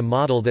formulate a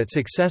model that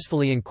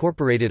successfully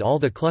incorporated all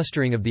the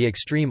clustering of the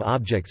extreme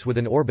objects with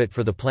an orbit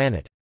for the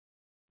planet.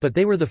 But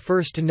they were the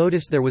first to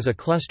notice there was a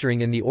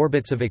clustering in the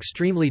orbits of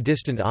extremely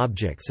distant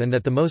objects and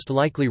that the most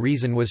likely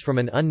reason was from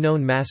an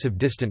unknown massive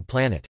distant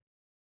planet.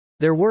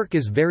 Their work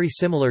is very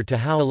similar to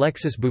how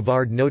Alexis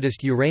Bouvard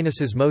noticed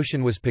Uranus's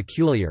motion was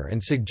peculiar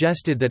and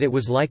suggested that it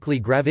was likely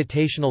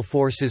gravitational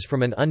forces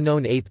from an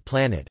unknown eighth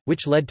planet,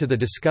 which led to the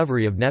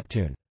discovery of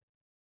Neptune.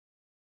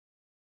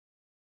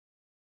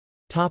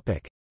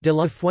 De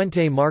la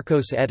Fuente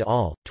Marcos et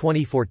al.,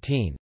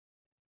 2014.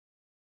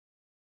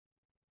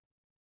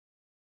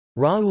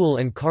 Raúl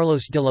and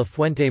Carlos de la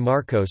Fuente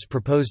Marcos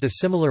proposed a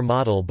similar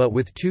model but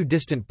with two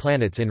distant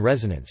planets in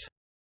resonance.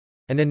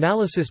 An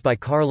analysis by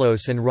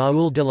Carlos and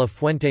Raúl de la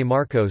Fuente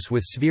Marcos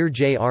with Sphere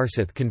J.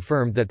 Arseth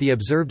confirmed that the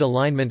observed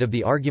alignment of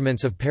the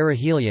arguments of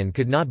perihelion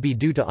could not be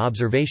due to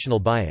observational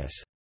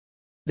bias.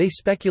 They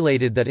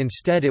speculated that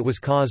instead it was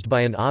caused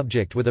by an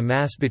object with a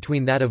mass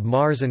between that of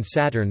Mars and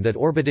Saturn that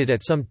orbited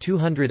at some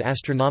 200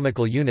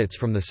 astronomical units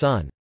from the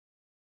Sun.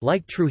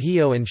 Like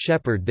Trujillo and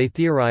Shepard, they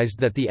theorized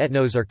that the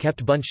ETNOs are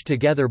kept bunched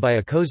together by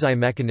a Kozai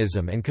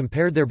mechanism and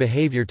compared their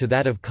behavior to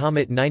that of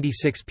Comet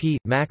 96P,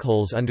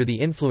 Machholes under the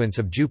influence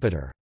of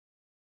Jupiter.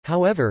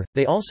 However,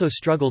 they also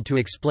struggled to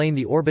explain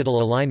the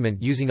orbital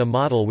alignment using a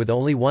model with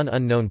only one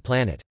unknown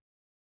planet.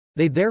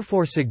 They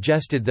therefore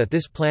suggested that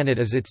this planet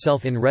is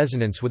itself in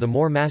resonance with a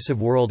more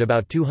massive world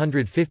about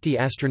 250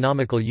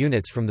 astronomical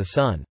units from the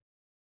Sun.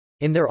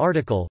 In their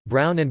article,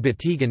 Brown and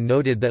Batigan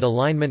noted that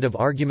alignment of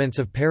arguments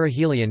of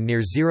perihelion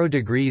near 0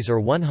 degrees or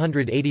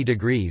 180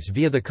 degrees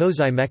via the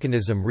Kozai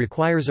mechanism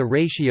requires a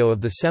ratio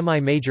of the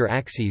semi-major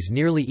axes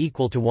nearly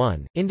equal to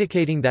 1,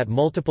 indicating that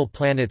multiple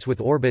planets with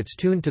orbits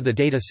tuned to the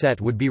data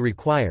set would be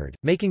required,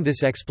 making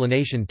this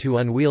explanation too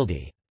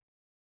unwieldy.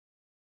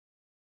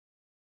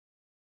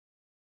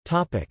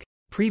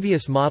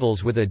 Previous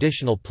models with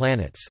additional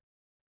planets.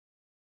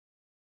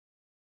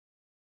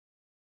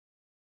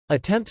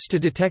 Attempts to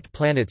detect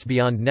planets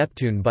beyond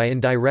Neptune by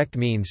indirect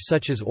means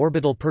such as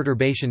orbital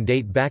perturbation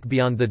date back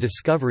beyond the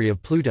discovery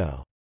of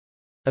Pluto.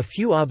 A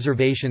few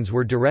observations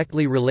were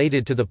directly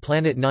related to the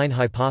Planet 9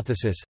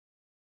 hypothesis.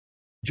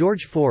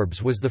 George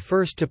Forbes was the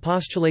first to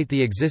postulate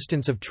the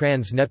existence of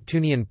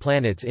trans-Neptunian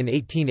planets in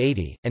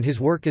 1880, and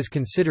his work is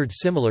considered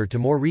similar to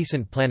more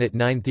recent Planet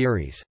 9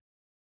 theories.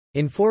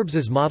 In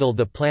Forbes's model,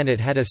 the planet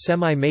had a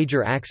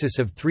semi-major axis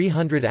of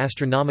 300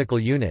 astronomical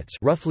units,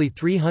 roughly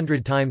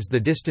 300 times the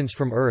distance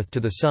from Earth to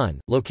the Sun.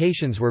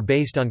 Locations were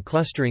based on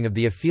clustering of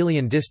the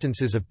aphelion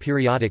distances of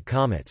periodic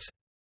comets.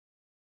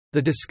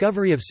 The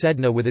discovery of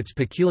Sedna with its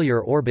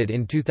peculiar orbit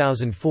in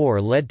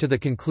 2004 led to the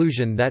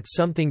conclusion that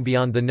something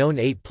beyond the known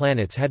 8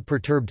 planets had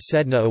perturbed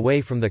Sedna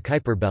away from the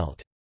Kuiper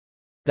belt.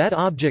 That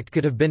object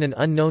could have been an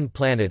unknown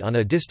planet on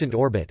a distant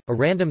orbit, a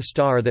random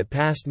star that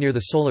passed near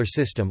the Solar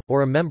System,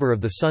 or a member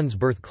of the Sun's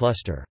birth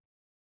cluster.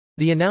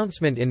 The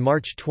announcement in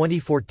March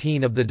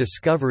 2014 of the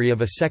discovery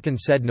of a second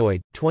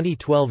sednoid,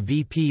 2012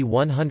 VP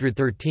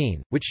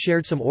 113, which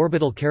shared some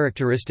orbital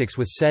characteristics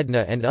with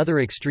Sedna and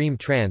other extreme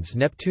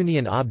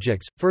trans-Neptunian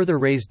objects, further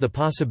raised the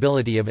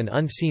possibility of an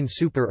unseen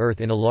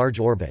super-Earth in a large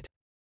orbit.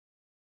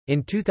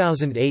 In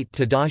 2008,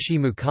 Tadashi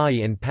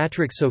Mukai and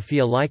Patrick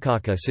Sophia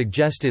Lykaka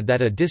suggested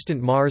that a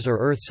distant Mars or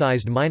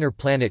Earth-sized minor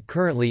planet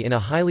currently in a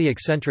highly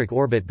eccentric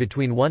orbit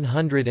between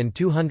 100 and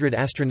 200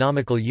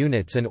 astronomical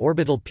units and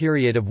orbital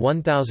period of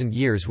 1,000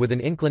 years with an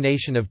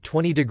inclination of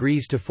 20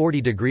 degrees to 40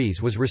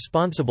 degrees was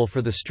responsible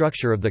for the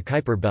structure of the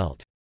Kuiper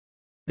belt.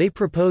 They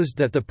proposed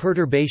that the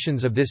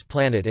perturbations of this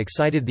planet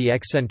excited the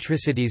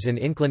eccentricities and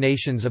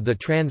inclinations of the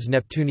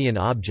trans-Neptunian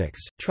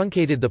objects,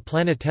 truncated the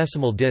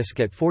planetesimal disk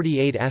at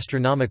 48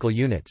 astronomical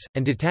units,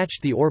 and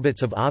detached the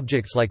orbits of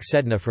objects like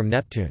Sedna from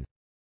Neptune.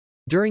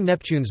 During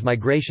Neptune's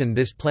migration,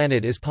 this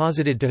planet is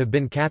posited to have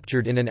been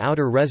captured in an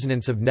outer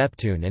resonance of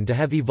Neptune and to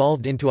have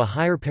evolved into a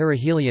higher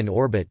perihelion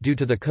orbit due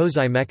to the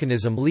Kozai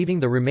mechanism, leaving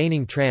the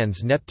remaining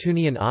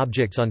trans-Neptunian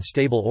objects on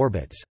stable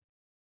orbits.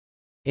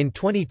 In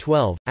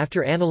 2012,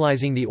 after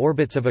analyzing the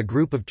orbits of a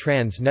group of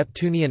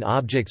trans-Neptunian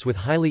objects with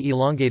highly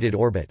elongated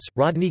orbits,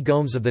 Rodney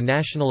Gomes of the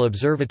National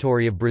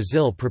Observatory of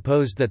Brazil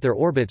proposed that their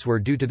orbits were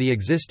due to the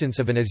existence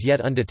of an as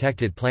yet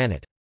undetected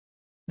planet.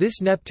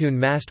 This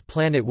Neptune-massed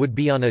planet would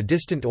be on a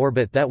distant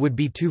orbit that would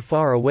be too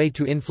far away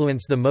to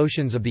influence the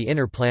motions of the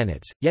inner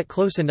planets, yet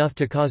close enough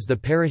to cause the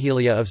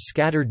perihelia of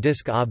scattered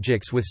disk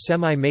objects with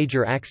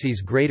semi-major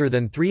axes greater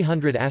than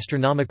 300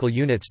 astronomical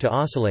units to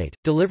oscillate,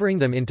 delivering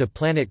them into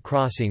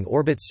planet-crossing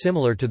orbits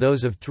similar to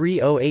those of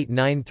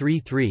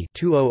 308933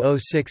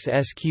 2006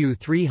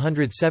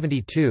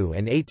 SQ372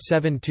 and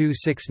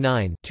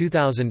 87269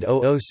 2000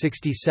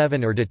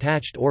 or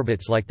detached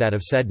orbits like that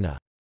of Sedna.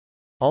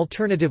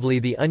 Alternatively,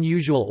 the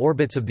unusual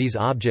orbits of these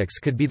objects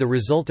could be the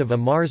result of a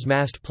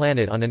Mars-massed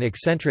planet on an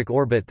eccentric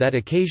orbit that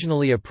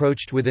occasionally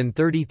approached within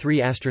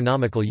 33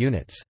 astronomical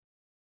units.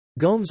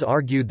 Gomes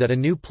argued that a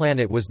new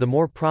planet was the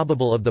more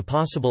probable of the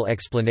possible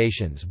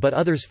explanations, but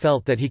others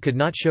felt that he could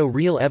not show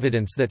real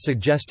evidence that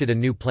suggested a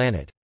new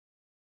planet.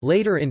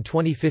 Later in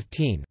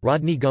 2015,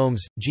 Rodney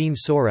Gomes, Jean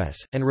Soares,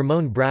 and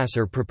Ramon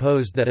Brasser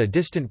proposed that a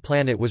distant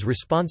planet was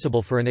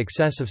responsible for an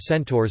excess of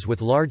centaurs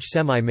with large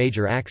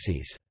semi-major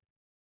axes.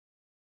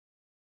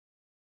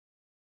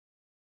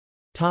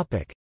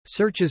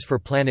 Searches for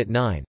Planet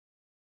 9.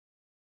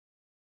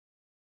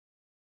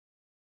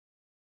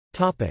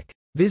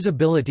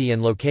 Visibility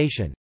and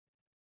location.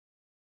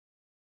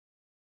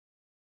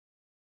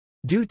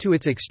 Due to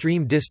its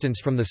extreme distance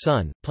from the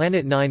Sun,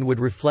 Planet 9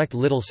 would reflect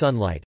little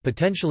sunlight,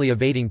 potentially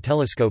evading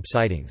telescope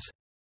sightings.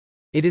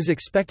 It is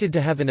expected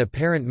to have an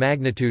apparent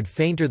magnitude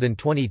fainter than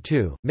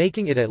 22,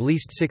 making it at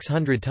least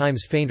 600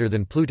 times fainter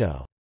than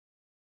Pluto.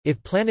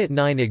 If Planet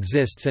 9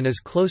 exists and is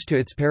close to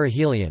its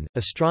perihelion,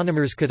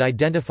 astronomers could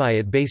identify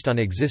it based on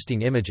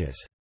existing images.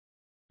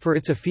 For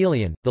its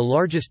aphelion, the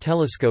largest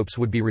telescopes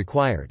would be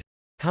required.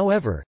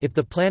 However, if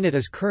the planet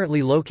is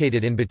currently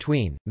located in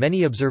between,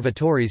 many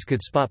observatories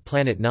could spot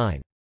Planet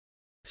 9.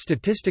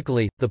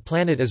 Statistically, the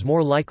planet is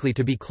more likely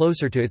to be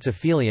closer to its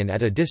aphelion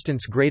at a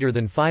distance greater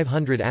than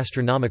 500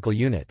 astronomical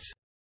units.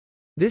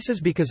 This is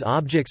because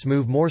objects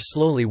move more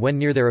slowly when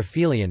near their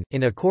aphelion,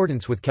 in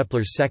accordance with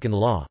Kepler's second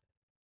law.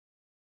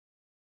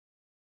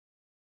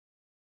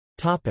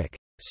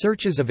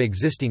 Searches of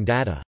existing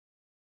data.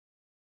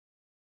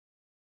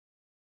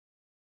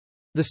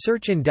 The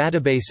search in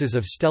databases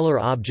of stellar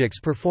objects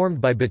performed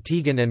by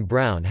Batygin and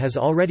Brown has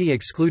already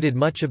excluded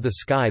much of the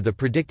sky the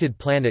predicted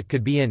planet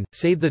could be in,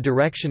 save the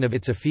direction of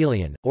its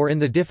aphelion, or in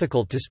the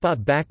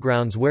difficult-to-spot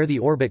backgrounds where the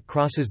orbit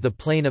crosses the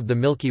plane of the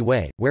Milky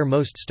Way, where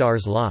most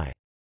stars lie.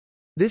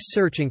 This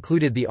search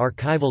included the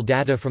archival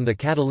data from the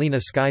Catalina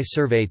Sky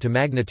Survey to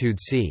magnitude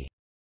c.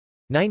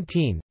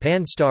 19,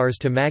 pan-stars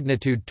to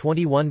magnitude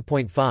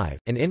 21.5,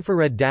 and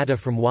infrared data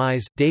from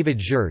WISE. David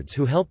Gerdes,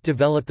 who helped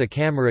develop the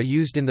camera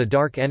used in the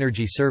Dark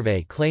Energy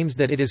Survey, claims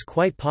that it is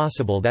quite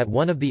possible that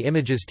one of the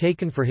images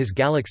taken for his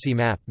galaxy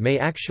map may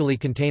actually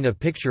contain a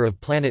picture of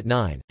Planet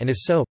 9, and if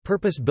so,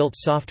 purpose-built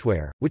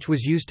software, which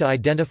was used to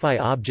identify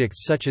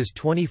objects such as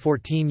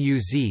 2014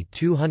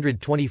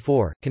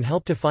 UZ-224, can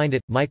help to find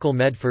it. Michael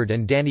Medford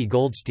and Danny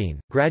Goldstein,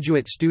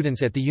 graduate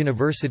students at the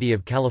University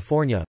of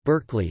California,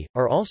 Berkeley,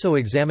 are also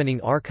examining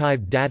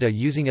archived data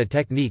using a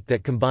technique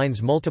that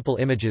combines multiple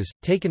images,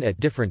 taken at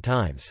different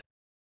times.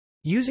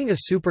 Using a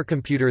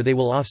supercomputer, they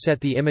will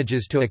offset the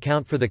images to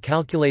account for the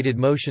calculated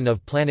motion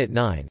of Planet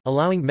 9,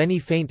 allowing many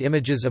faint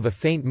images of a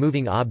faint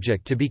moving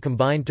object to be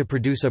combined to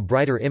produce a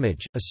brighter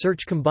image. A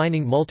search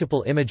combining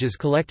multiple images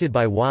collected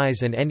by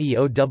WISE and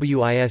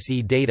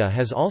NEOWISE data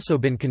has also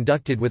been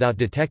conducted without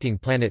detecting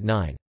Planet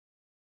 9.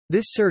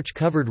 This search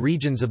covered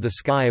regions of the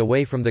sky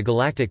away from the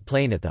galactic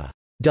plane at the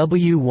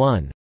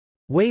W1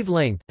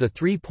 wavelength, the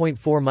 3.4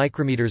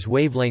 micrometers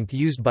wavelength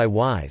used by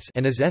WISE,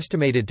 and is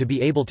estimated to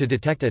be able to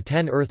detect a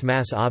 10 Earth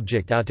mass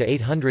object out to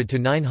 800 to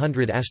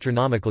 900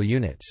 astronomical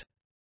units.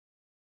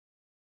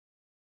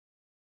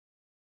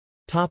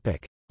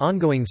 Topic: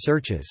 Ongoing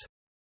searches.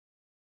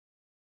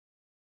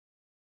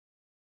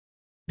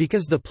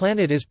 Because the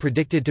planet is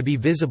predicted to be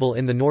visible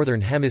in the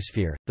northern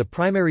hemisphere, the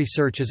primary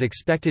search is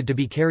expected to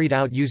be carried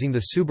out using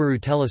the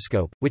Subaru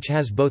telescope, which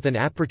has both an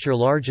aperture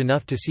large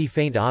enough to see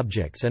faint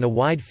objects and a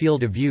wide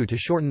field of view to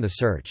shorten the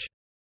search.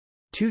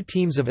 Two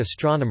teams of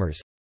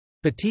astronomers,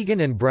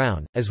 Batygin and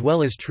Brown, as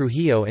well as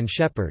Trujillo and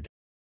Shepard,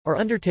 are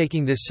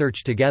undertaking this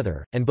search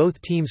together, and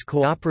both teams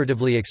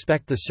cooperatively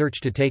expect the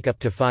search to take up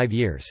to 5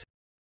 years.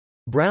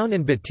 Brown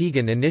and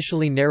Batygin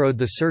initially narrowed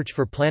the search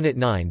for Planet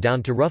 9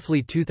 down to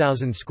roughly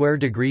 2,000 square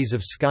degrees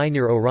of sky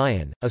near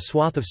Orion, a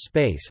swath of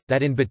space,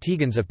 that in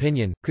Batygin's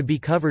opinion, could be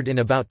covered in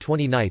about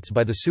 20 nights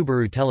by the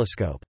Subaru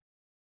telescope.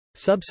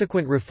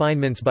 Subsequent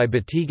refinements by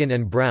Batygin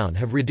and Brown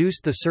have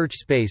reduced the search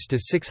space to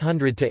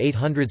 600 to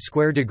 800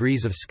 square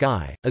degrees of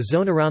sky, a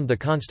zone around the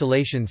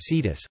constellation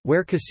Cetus,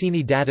 where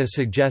Cassini data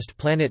suggest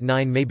Planet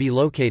 9 may be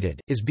located,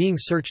 is being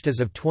searched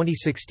as of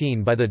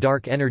 2016 by the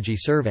Dark Energy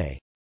Survey,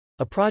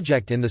 a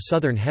project in the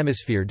Southern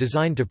Hemisphere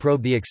designed to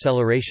probe the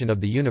acceleration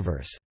of the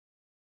universe.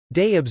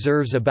 Day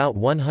observes about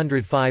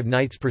 105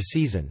 nights per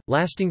season,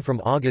 lasting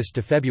from August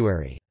to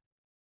February.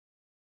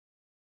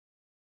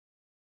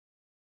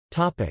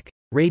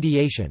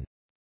 Radiation.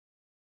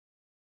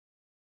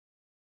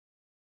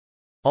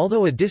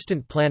 Although a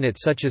distant planet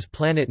such as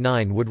Planet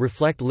 9 would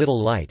reflect little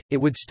light, it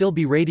would still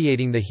be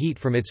radiating the heat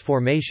from its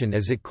formation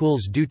as it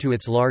cools due to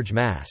its large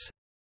mass.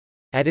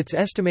 At its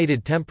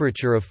estimated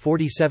temperature of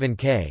 47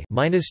 K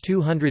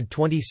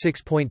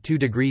 (-226.2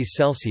 degrees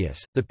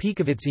Celsius), the peak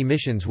of its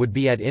emissions would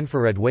be at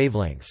infrared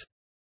wavelengths.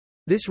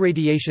 This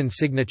radiation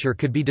signature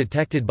could be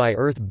detected by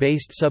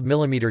Earth-based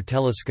submillimeter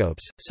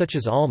telescopes, such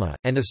as ALMA,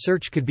 and a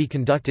search could be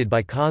conducted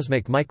by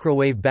cosmic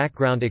microwave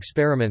background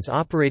experiments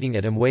operating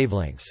at EM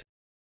wavelengths.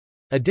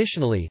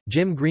 Additionally,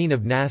 Jim Green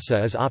of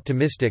NASA is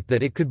optimistic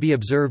that it could be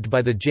observed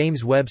by the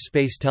James Webb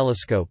Space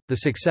Telescope, the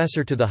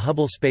successor to the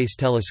Hubble Space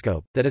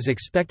Telescope, that is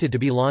expected to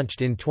be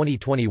launched in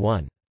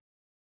 2021.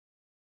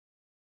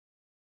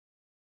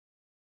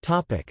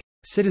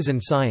 Citizen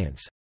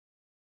science.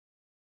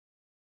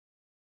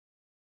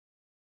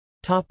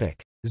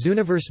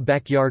 Zooniverse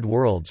Backyard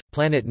Worlds,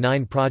 Planet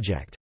 9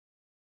 project.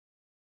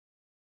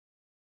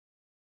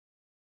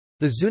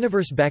 The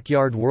Zooniverse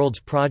Backyard Worlds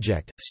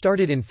project,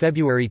 started in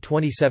February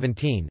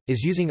 2017,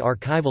 is using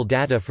archival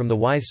data from the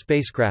WISE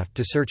spacecraft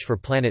to search for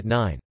Planet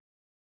 9.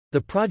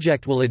 The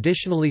project will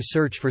additionally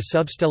search for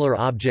substellar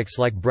objects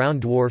like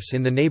brown dwarfs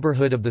in the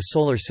neighborhood of the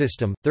Solar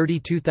System.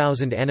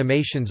 32,000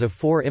 animations of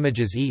 4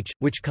 images each,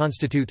 which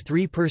constitute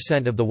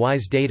 3% of the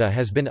WISE data,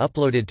 has been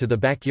uploaded to the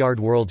Backyard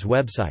Worlds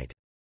website.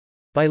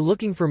 By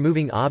looking for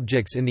moving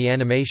objects in the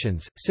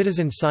animations,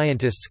 citizen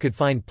scientists could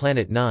find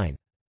Planet 9.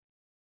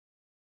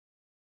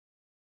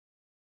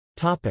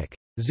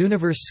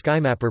 Zooniverse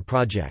SkyMapper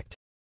project.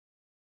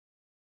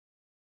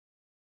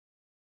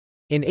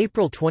 In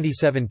April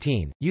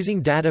 2017,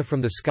 using data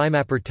from the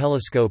SkyMapper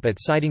telescope at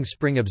Siding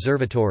Spring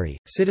Observatory,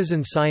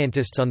 citizen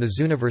scientists on the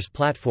Zooniverse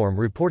platform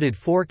reported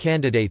 4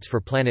 candidates for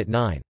Planet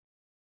 9.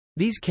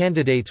 These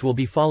candidates will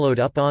be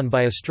followed up on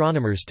by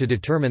astronomers to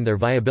determine their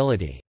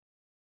viability.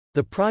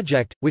 The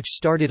project, which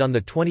started on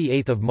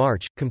 28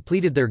 March,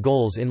 completed their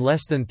goals in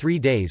less than 3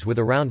 days with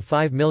around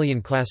 5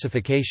 million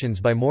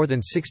classifications by more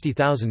than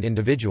 60,000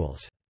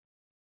 individuals.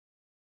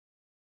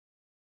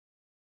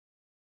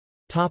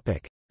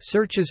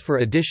 Searches for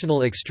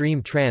additional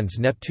extreme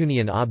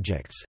trans-Neptunian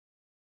objects.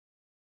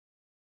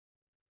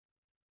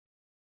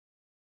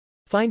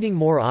 Finding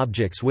more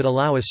objects would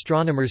allow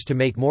astronomers to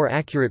make more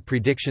accurate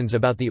predictions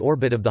about the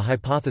orbit of the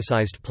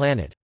hypothesized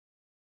planet.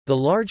 The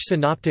Large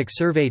Synoptic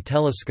Survey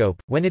Telescope,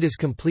 when it is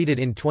completed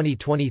in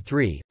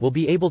 2023, will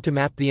be able to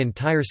map the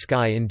entire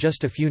sky in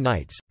just a few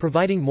nights,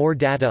 providing more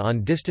data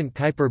on distant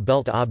Kuiper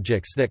belt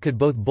objects that could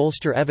both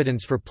bolster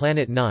evidence for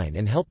Planet 9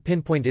 and help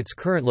pinpoint its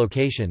current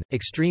location.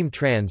 Extreme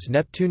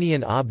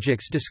trans-Neptunian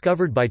objects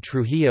discovered by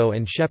Trujillo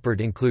and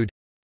Shepard include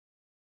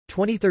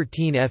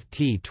 2013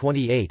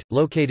 FT28,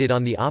 located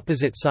on the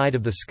opposite side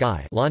of the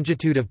sky,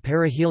 longitude of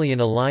perihelion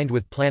aligned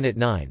with Planet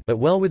 9 but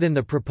well within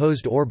the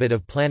proposed orbit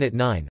of Planet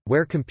 9,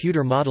 where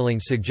computer modeling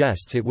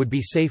suggests it would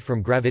be safe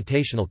from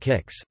gravitational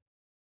kicks.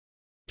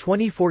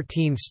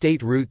 2014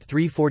 State Route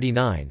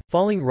 349,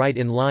 falling right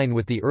in line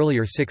with the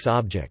earlier 6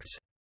 objects.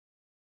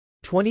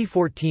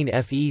 2014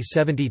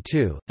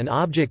 FE72, an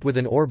object with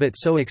an orbit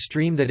so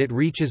extreme that it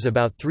reaches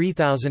about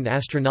 3,000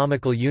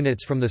 astronomical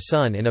units from the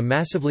Sun in a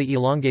massively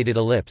elongated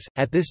ellipse.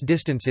 At this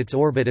distance, its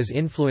orbit is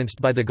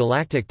influenced by the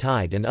galactic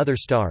tide and other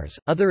stars.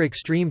 Other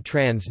extreme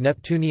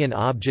trans-Neptunian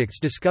objects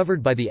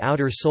discovered by the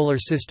Outer Solar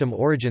System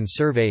Origins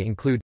Survey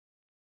include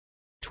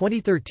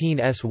 2013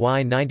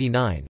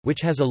 SY99,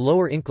 which has a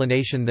lower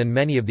inclination than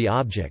many of the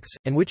objects,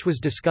 and which was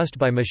discussed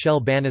by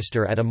Michelle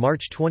Bannister at a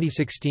March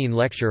 2016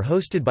 lecture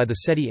hosted by the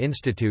SETI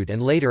Institute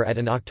and later at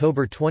an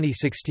October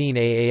 2016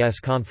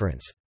 AAS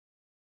conference.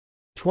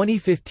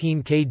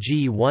 2015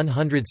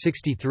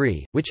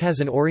 KG163, which has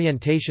an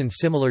orientation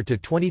similar to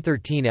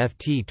 2013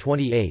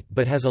 FT28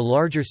 but has a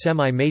larger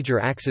semi-major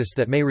axis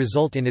that may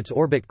result in its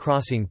orbit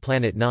crossing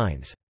Planet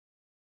 9's.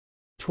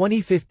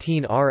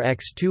 2015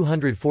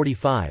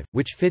 RX245,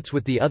 which fits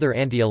with the other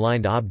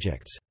anti-aligned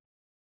objects.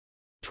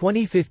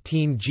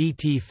 2015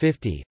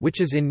 GT50,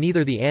 which is in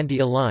neither the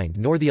anti-aligned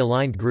nor the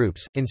aligned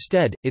groups,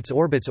 instead, its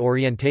orbit's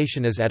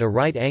orientation is at a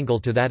right angle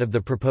to that of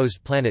the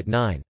proposed Planet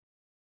 9.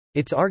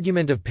 Its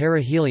argument of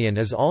perihelion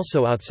is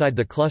also outside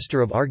the cluster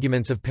of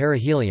arguments of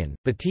perihelion.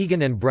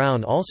 Batygin and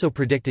Brown also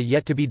predict a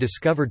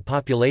yet-to-be-discovered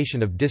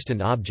population of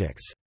distant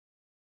objects.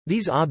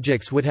 These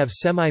objects would have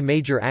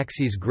semi-major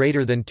axes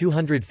greater than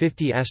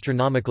 250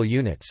 astronomical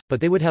units,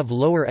 but they would have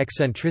lower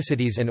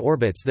eccentricities and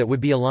orbits that would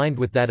be aligned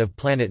with that of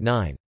Planet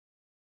 9.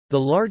 The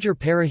larger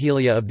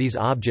perihelia of these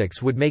objects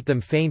would make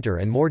them fainter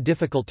and more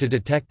difficult to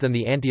detect than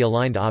the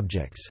anti-aligned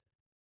objects.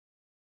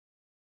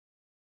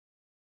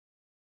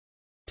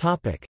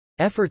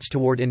 Efforts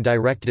toward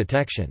indirect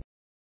detection.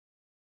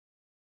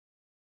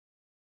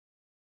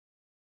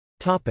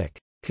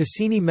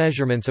 Cassini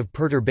measurements of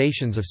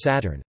perturbations of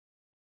Saturn.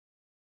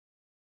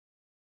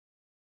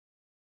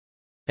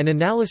 An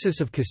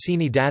analysis of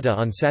Cassini data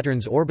on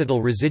Saturn's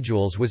orbital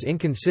residuals was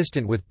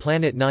inconsistent with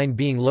Planet 9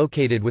 being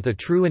located with a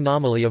true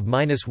anomaly of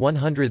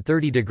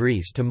 -130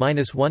 degrees to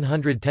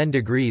 -110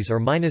 degrees or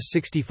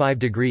 -65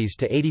 degrees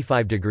to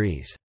 85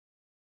 degrees.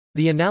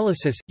 The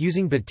analysis,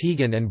 using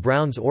Batygin and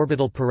Brown's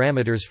orbital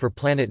parameters for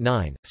Planet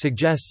 9,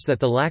 suggests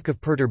that the lack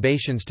of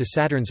perturbations to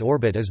Saturn's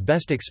orbit is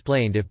best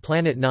explained if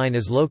Planet 9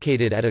 is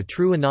located at a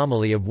true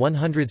anomaly of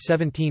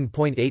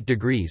 117.8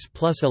 degrees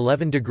plus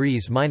 11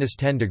 degrees minus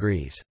 10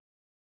 degrees.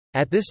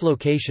 At this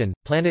location,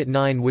 Planet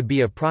 9 would be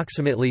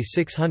approximately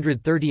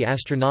 630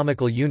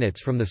 astronomical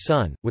units from the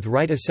Sun, with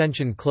right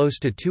ascension close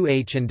to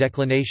 2h and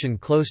declination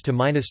close to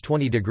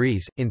 -20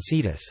 degrees, in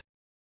Cetus.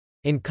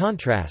 In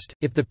contrast,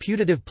 if the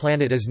putative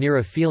planet is near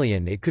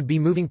aphelion, it could be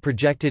moving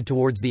projected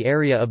towards the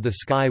area of the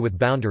sky with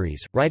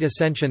boundaries, right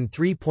ascension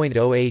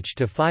 3.0h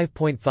to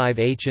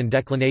 5.5h and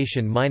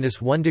declination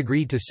 -1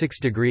 degree to 6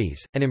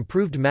 degrees. An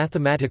improved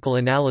mathematical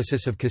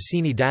analysis of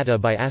Cassini data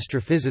by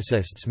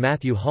astrophysicists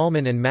Matthew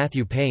Hallman and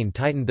Matthew Payne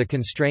tightened the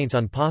constraints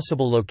on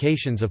possible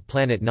locations of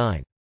Planet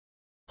 9.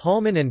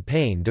 Hallman and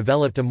Payne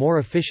developed a more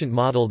efficient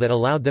model that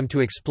allowed them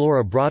to explore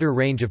a broader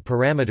range of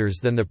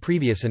parameters than the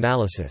previous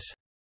analysis.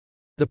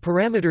 The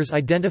parameters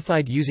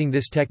identified using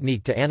this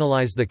technique to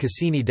analyze the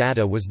Cassini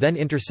data was then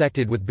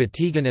intersected with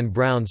Batygin and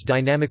Brown's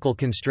dynamical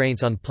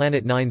constraints on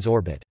Planet 9's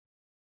orbit.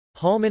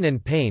 Hallman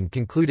and Payne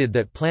concluded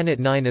that Planet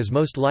 9 is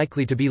most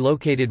likely to be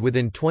located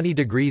within 20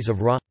 degrees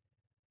of Ra.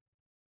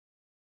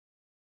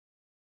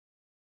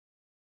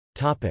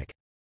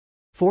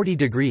 40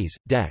 degrees,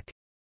 dec.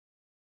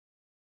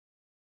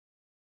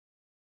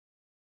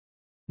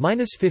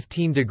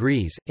 -15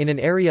 degrees, in an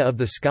area of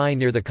the sky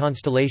near the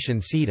constellation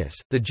Cetus.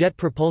 The Jet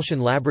Propulsion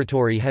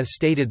Laboratory has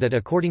stated that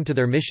according to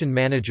their mission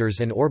managers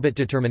and orbit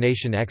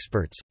determination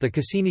experts, the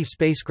Cassini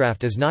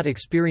spacecraft is not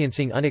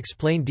experiencing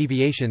unexplained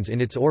deviations in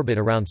its orbit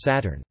around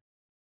Saturn.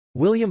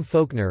 William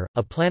Faulkner,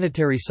 a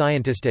planetary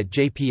scientist at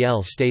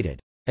JPL, stated,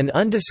 "An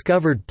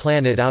undiscovered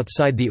planet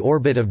outside the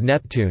orbit of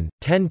Neptune,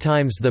 10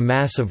 times the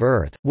mass of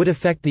Earth, would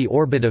affect the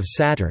orbit of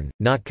Saturn,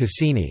 not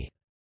Cassini.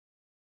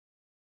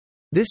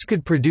 This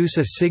could produce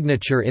a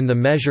signature in the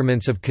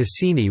measurements of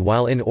Cassini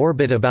while in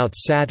orbit about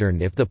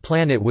Saturn if the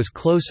planet was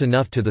close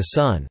enough to the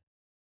Sun.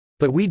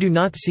 But we do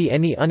not see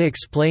any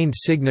unexplained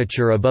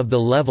signature above the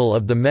level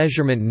of the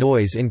measurement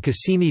noise in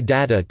Cassini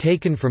data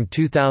taken from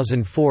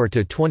 2004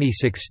 to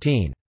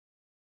 2016.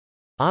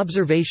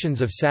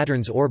 Observations of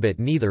Saturn's orbit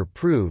neither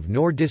prove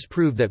nor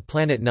disprove that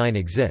Planet 9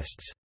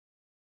 exists.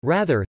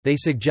 Rather, they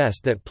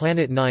suggest that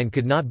Planet 9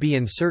 could not be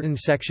in certain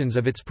sections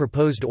of its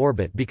proposed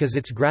orbit because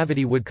its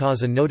gravity would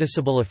cause a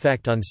noticeable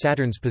effect on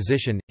Saturn's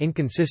position,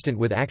 inconsistent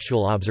with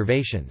actual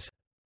observations."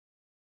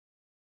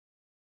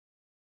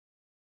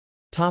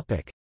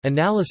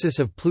 Analysis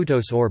of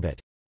Pluto's orbit.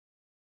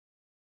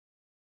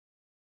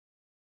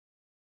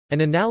 An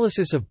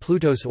analysis of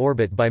Pluto's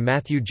orbit by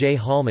Matthew J.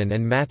 Hallman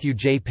and Matthew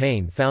J.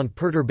 Payne found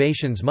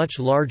perturbations much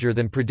larger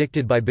than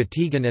predicted by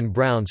Batygin and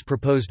Brown's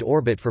proposed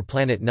orbit for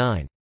Planet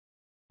 9.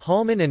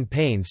 Hallman and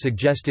Payne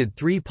suggested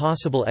three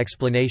possible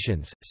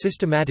explanations: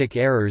 systematic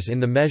errors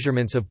in the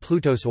measurements of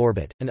Pluto's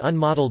orbit, an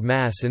unmodeled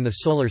mass in the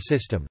Solar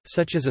System,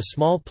 such as a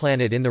small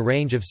planet in the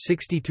range of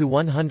 60 to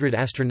 100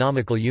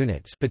 astronomical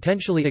units,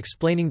 potentially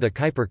explaining the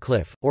Kuiper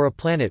cliff, or a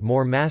planet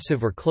more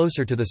massive or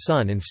closer to the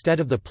Sun instead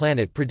of the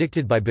planet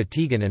predicted by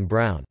Batygin and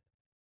Brown.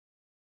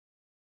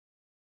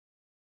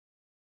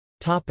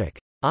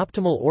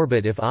 Optimal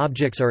orbit if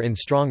objects are in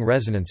strong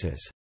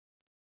resonances.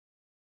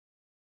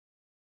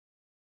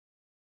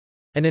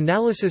 An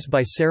analysis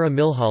by Sarah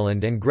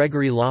Milholland and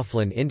Gregory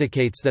Laughlin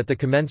indicates that the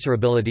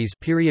commensurabilities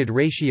period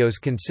ratios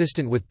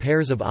consistent with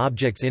pairs of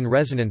objects in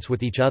resonance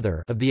with each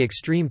other of the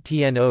extreme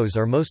TNOs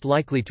are most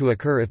likely to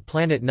occur if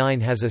Planet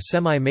 9 has a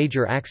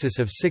semi-major axis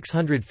of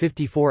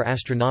 654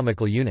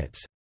 astronomical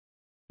units.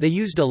 They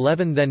used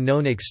 11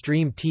 then-known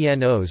extreme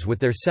TNOs with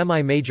their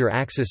semi-major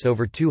axis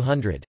over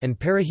 200, and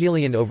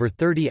perihelion over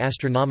 30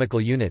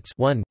 astronomical units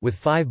 1, with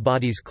 5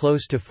 bodies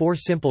close to 4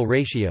 simple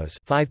ratios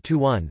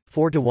 5:1,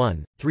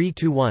 4:1,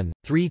 3:1,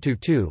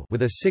 3:2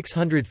 with a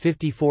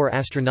 654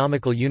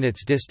 astronomical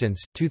units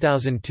distance,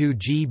 2002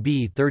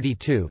 GB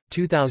 32,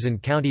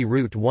 2000 County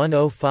Route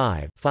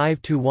 105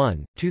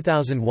 5:1,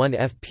 2001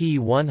 FP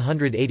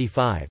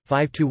 185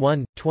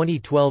 5:1,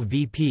 2012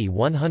 VP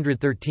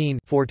 113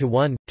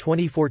 4:1,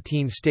 2014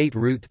 State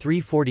Route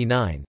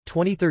 349,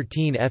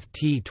 2013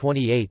 FT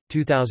 28,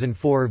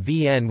 2004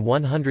 VN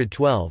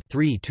 112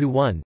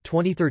 3:1,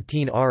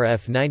 2013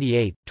 RF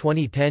 98,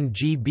 2010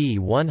 GB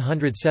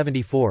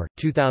 174,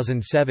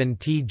 2007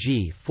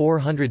 TG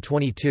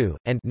 422,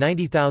 and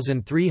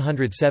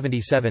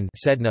 90377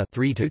 Sedna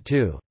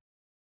 3:2.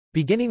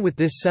 Beginning with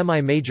this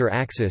semi-major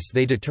axis,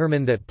 they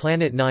determine that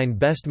Planet 9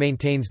 best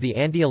maintains the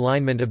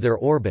anti-alignment of their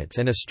orbits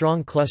and a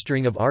strong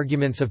clustering of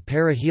arguments of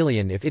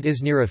perihelion if it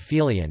is near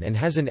aphelion and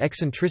has an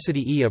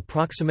eccentricity E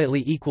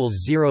approximately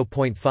equals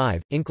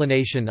 0.5,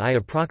 inclination I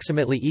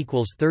approximately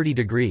equals 30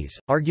 degrees,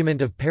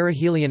 argument of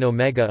perihelion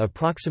omega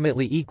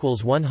approximately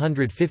equals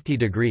 150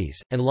 degrees,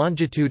 and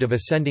longitude of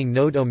ascending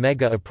node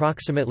omega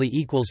approximately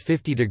equals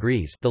 50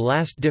 degrees. The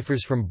last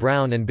differs from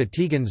Brown and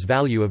Batygin's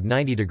value of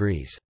 90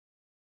 degrees.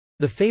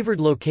 The favored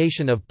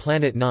location of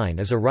Planet 9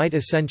 is a right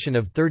ascension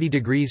of 30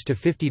 degrees to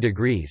 50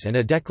 degrees and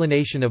a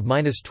declination of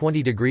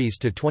 -20 degrees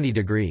to 20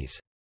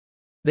 degrees.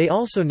 They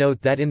also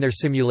note that in their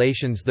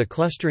simulations the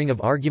clustering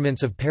of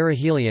arguments of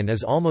perihelion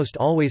is almost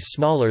always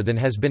smaller than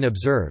has been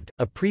observed.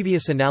 A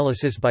previous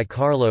analysis by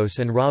Carlos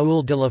and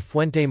Raúl de la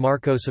Fuente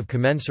Marcos of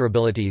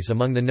commensurabilities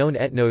among the known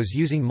ETNOs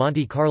using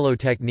Monte Carlo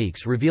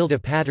techniques revealed a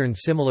pattern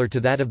similar to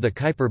that of the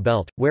Kuiper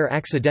belt, where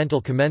accidental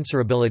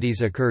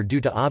commensurabilities occur due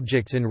to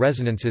objects in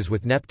resonances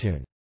with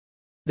Neptune.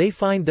 They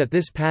find that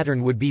this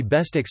pattern would be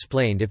best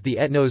explained if the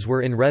ETNOs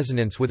were in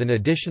resonance with an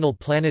additional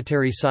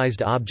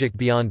planetary-sized object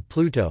beyond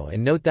Pluto,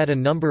 and note that a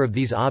number of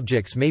these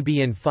objects may be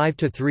in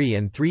 5:3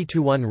 and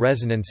 3:1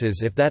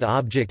 resonances if that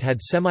object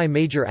had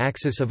semi-major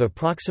axis of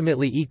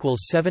approximately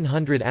equals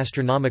 700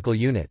 astronomical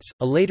units.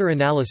 A later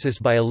analysis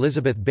by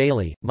Elizabeth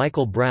Bailey,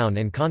 Michael Brown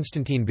and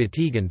Konstantin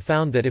Batygin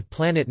found that if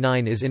Planet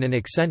 9 is in an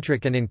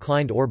eccentric and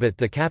inclined orbit,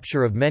 the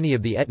capture of many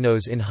of the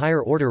ETNOs in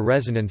higher-order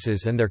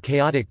resonances and their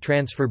chaotic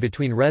transfer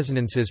between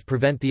resonances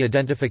prevent the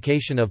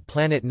identification of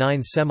Planet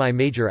 9's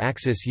semi-major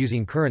axis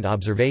using current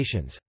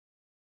observations.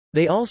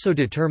 They also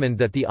determined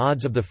that the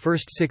odds of the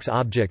first 6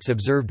 objects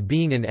observed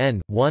being in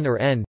n(1) or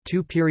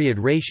n(2) period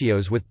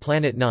ratios with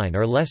Planet 9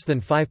 are less than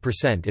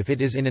 5% if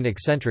it is in an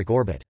eccentric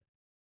orbit.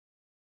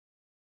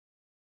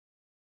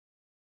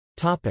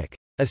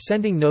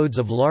 Ascending nodes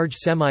of large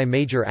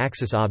semi-major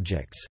axis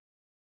objects.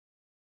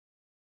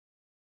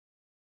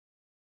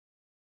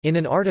 In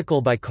an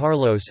article by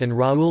Carlos and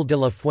Raúl de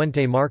la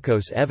Fuente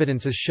Marcos,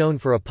 evidence is shown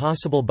for a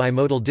possible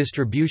bimodal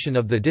distribution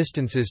of the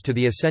distances to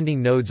the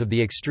ascending nodes of the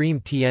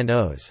extreme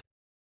TNOs.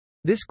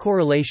 This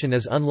correlation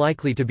is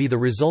unlikely to be the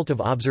result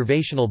of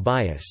observational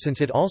bias,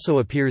 since it also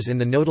appears in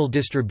the nodal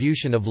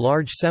distribution of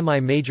large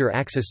semi-major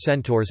axis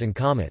centaurs and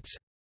comets.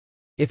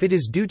 If it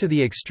is due to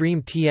the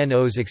extreme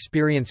TNOs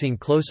experiencing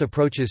close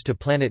approaches to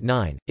Planet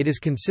 9, it is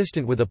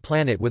consistent with a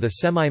planet with a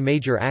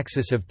semi-major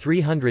axis of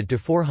 300 to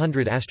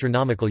 400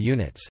 astronomical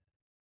units.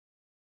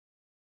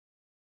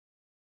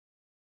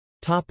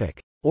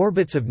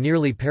 Orbits of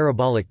nearly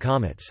parabolic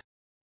comets.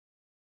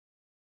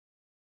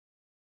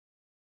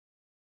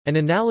 An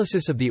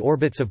analysis of the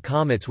orbits of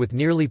comets with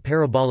nearly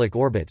parabolic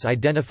orbits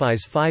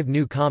identifies 5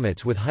 new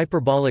comets with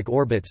hyperbolic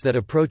orbits that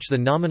approach the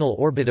nominal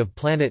orbit of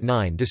Planet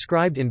 9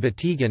 described in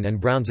Batygin and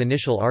Brown's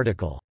initial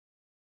article.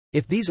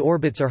 If these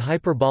orbits are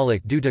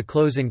hyperbolic due to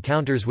close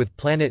encounters with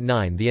Planet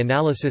 9, the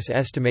analysis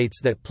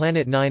estimates that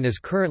Planet 9 is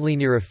currently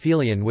near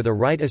aphelion with a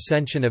right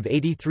ascension of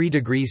 83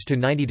 degrees to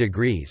 90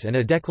 degrees and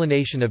a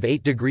declination of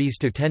 8 degrees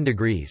to 10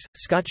 degrees.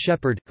 Scott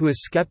Shepard, who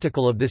is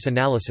skeptical of this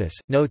analysis,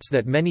 notes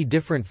that many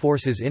different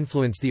forces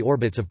influence the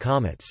orbits of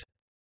comets.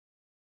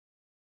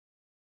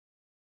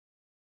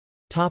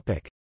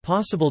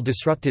 Possible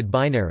disrupted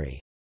binary.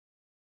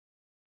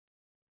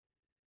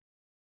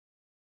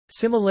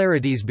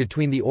 Similarities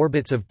between the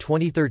orbits of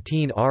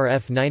 2013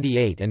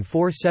 RF98 and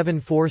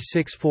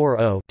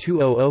 474640-2004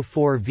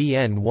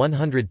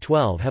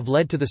 VN112 have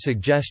led to the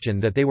suggestion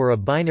that they were a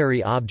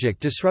binary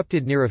object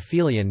disrupted near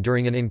aphelion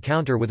during an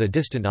encounter with a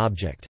distant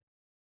object.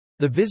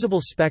 The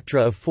visible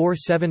spectra of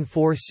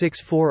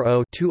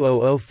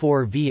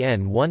 474640-2004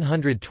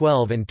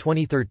 VN112 and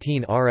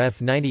 2013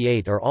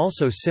 RF98 are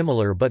also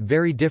similar but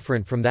very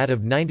different from that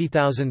of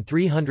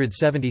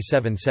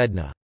 90377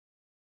 Sedna.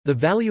 The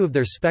value of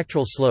their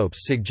spectral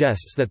slopes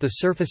suggests that the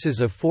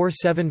surfaces of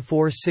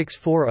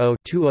 474640-2004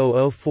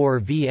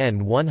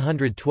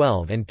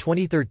 VN112 and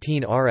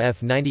 2013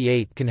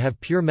 RF98 can have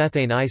pure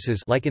methane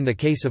ices like in the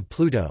case of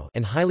Pluto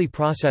and highly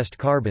processed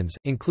carbons,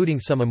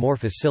 including some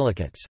amorphous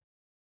silicates.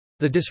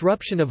 The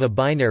disruption of a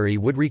binary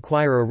would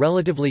require a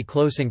relatively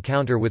close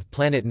encounter with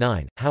Planet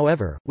 9,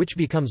 however, which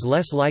becomes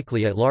less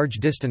likely at large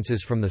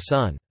distances from the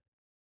Sun.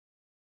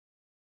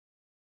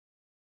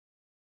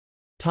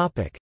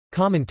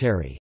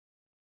 Commentary.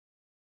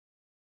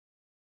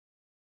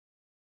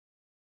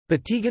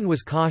 Batygin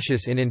was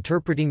cautious in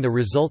interpreting the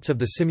results of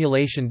the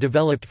simulation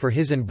developed for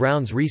his and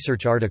Brown's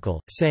research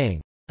article, saying,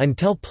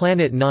 "Until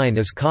Planet 9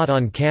 is caught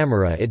on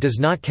camera it does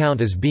not count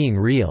as being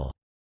real.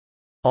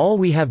 All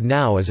we have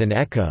now is an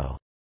echo."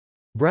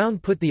 Brown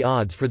put the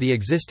odds for the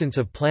existence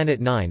of Planet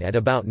 9 at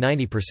about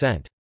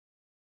 90%.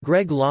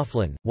 Greg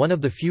Laughlin, one of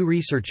the few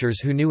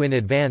researchers who knew in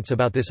advance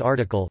about this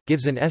article,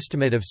 gives an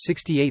estimate of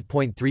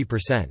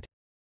 68.3%.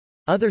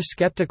 Other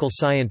skeptical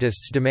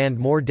scientists demand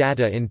more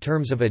data in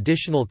terms of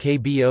additional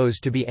KBOs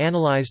to be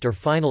analyzed or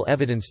final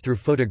evidence through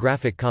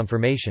photographic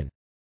confirmation.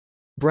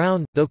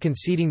 Brown, though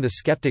conceding the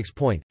skeptic's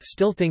point,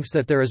 still thinks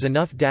that there is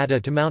enough data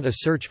to mount a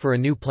search for a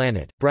new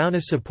planet. Brown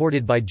is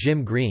supported by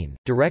Jim Green,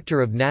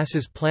 director of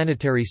NASA's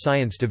Planetary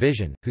Science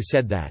Division, who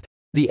said that,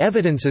 "The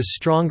evidence is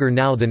stronger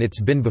now than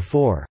it's been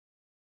before."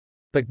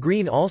 But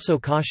Green also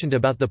cautioned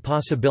about the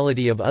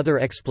possibility of other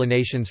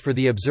explanations for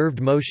the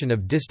observed motion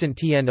of distant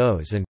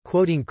TNOs and,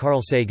 quoting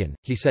Carl Sagan,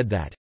 he said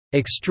that,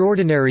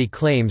 "Extraordinary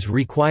claims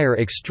require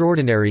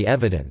extraordinary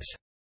evidence."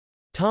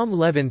 Tom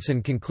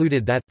Levinson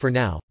concluded that, for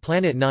now,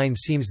 Planet 9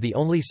 seems the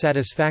only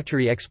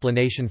satisfactory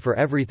explanation for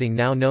everything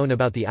now known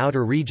about the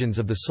outer regions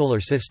of the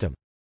Solar System.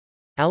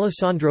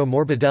 Alessandro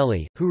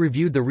Morbidelli, who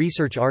reviewed the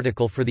research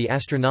article for the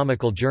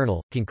Astronomical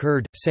Journal,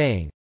 concurred,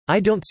 saying, "I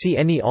don't see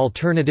any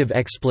alternative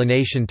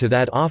explanation to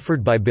that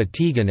offered by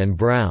Batygin and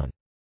Brown."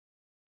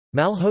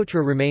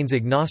 Malhotra remains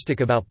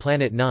agnostic about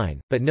Planet 9,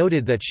 but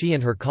noted that she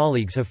and her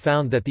colleagues have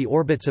found that the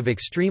orbits of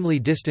extremely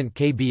distant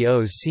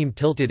KBOs seem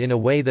tilted in a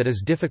way that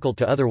is difficult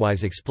to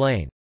otherwise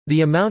explain.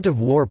 "The amount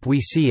of warp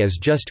we see is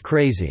just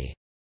crazy,"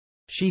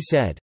 she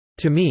said.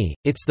 "To me,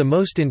 it's the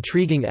most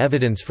intriguing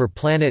evidence for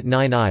Planet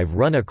 9 I've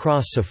run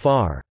across so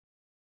far."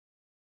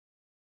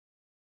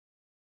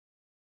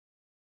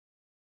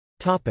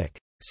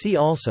 See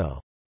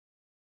also: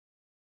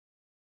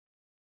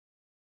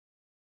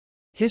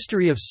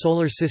 History of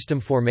Solar System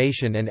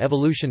formation and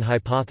evolution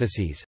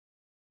hypotheses,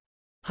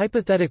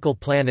 Hypothetical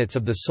planets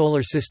of the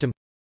Solar System,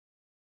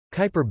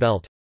 Kuiper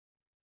belt,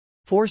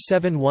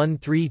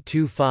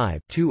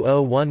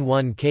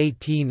 471325-2011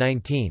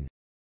 KT19,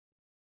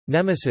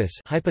 Nemesis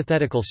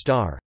hypothetical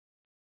star,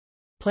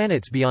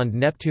 Planets beyond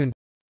Neptune,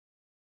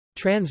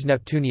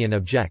 Trans-Neptunian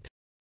object,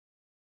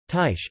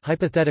 Tyche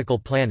hypothetical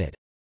planet,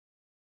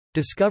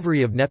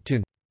 Discovery of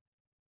Neptune.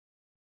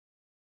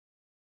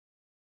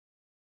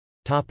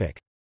 Topic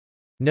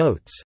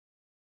Notes.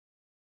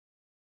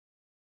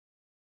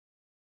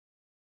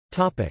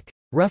 Topic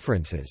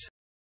References.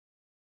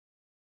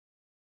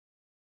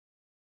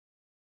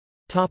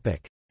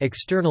 Topic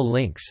External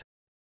links.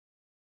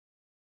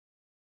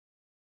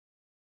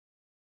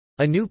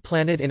 A New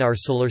Planet in Our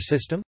Solar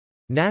System?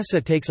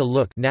 NASA Takes a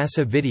Look,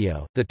 NASA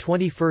video, the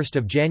 21st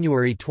of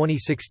January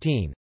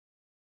 2016.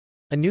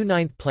 A New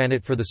Ninth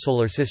Planet for the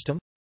Solar System?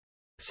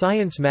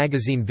 Science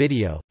Magazine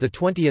video, the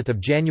 20th of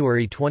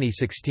January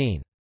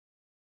 2016.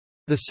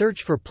 The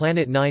Search for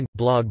Planet 9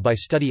 blog by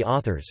study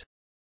authors.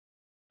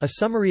 A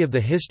summary of the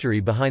history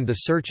behind the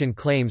search and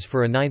claims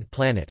for a ninth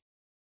planet.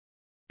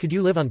 Could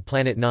you live on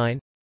Planet 9?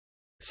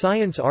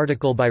 Science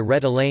article by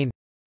Rhett Elaine.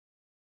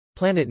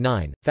 Planet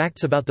 9: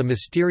 Facts about the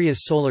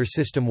mysterious solar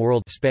system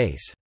world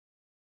space.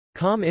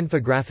 Com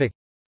infographic.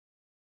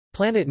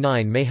 Planet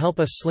 9 may help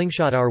us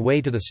slingshot our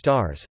way to the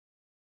stars.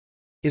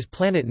 Is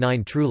Planet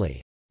 9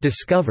 truly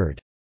discovered?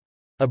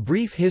 A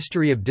brief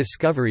history of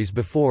discoveries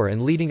before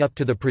and leading up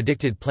to the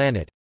predicted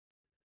planet.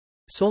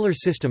 Solar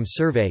System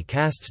Survey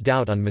casts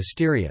doubt on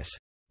mysterious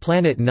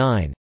Planet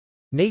 9.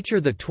 Nature,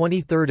 the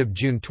 23rd of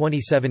June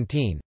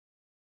 2017.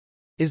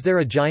 Is there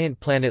a giant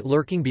planet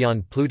lurking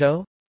beyond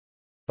Pluto?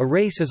 A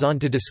race is on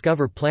to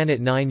discover Planet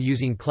 9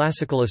 using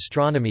classical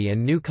astronomy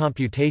and new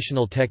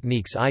computational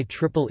techniques.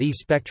 IEEE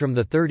Spectrum,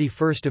 the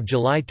 31st of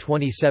July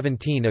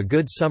 2017. A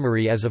good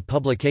summary as of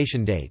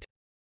publication date.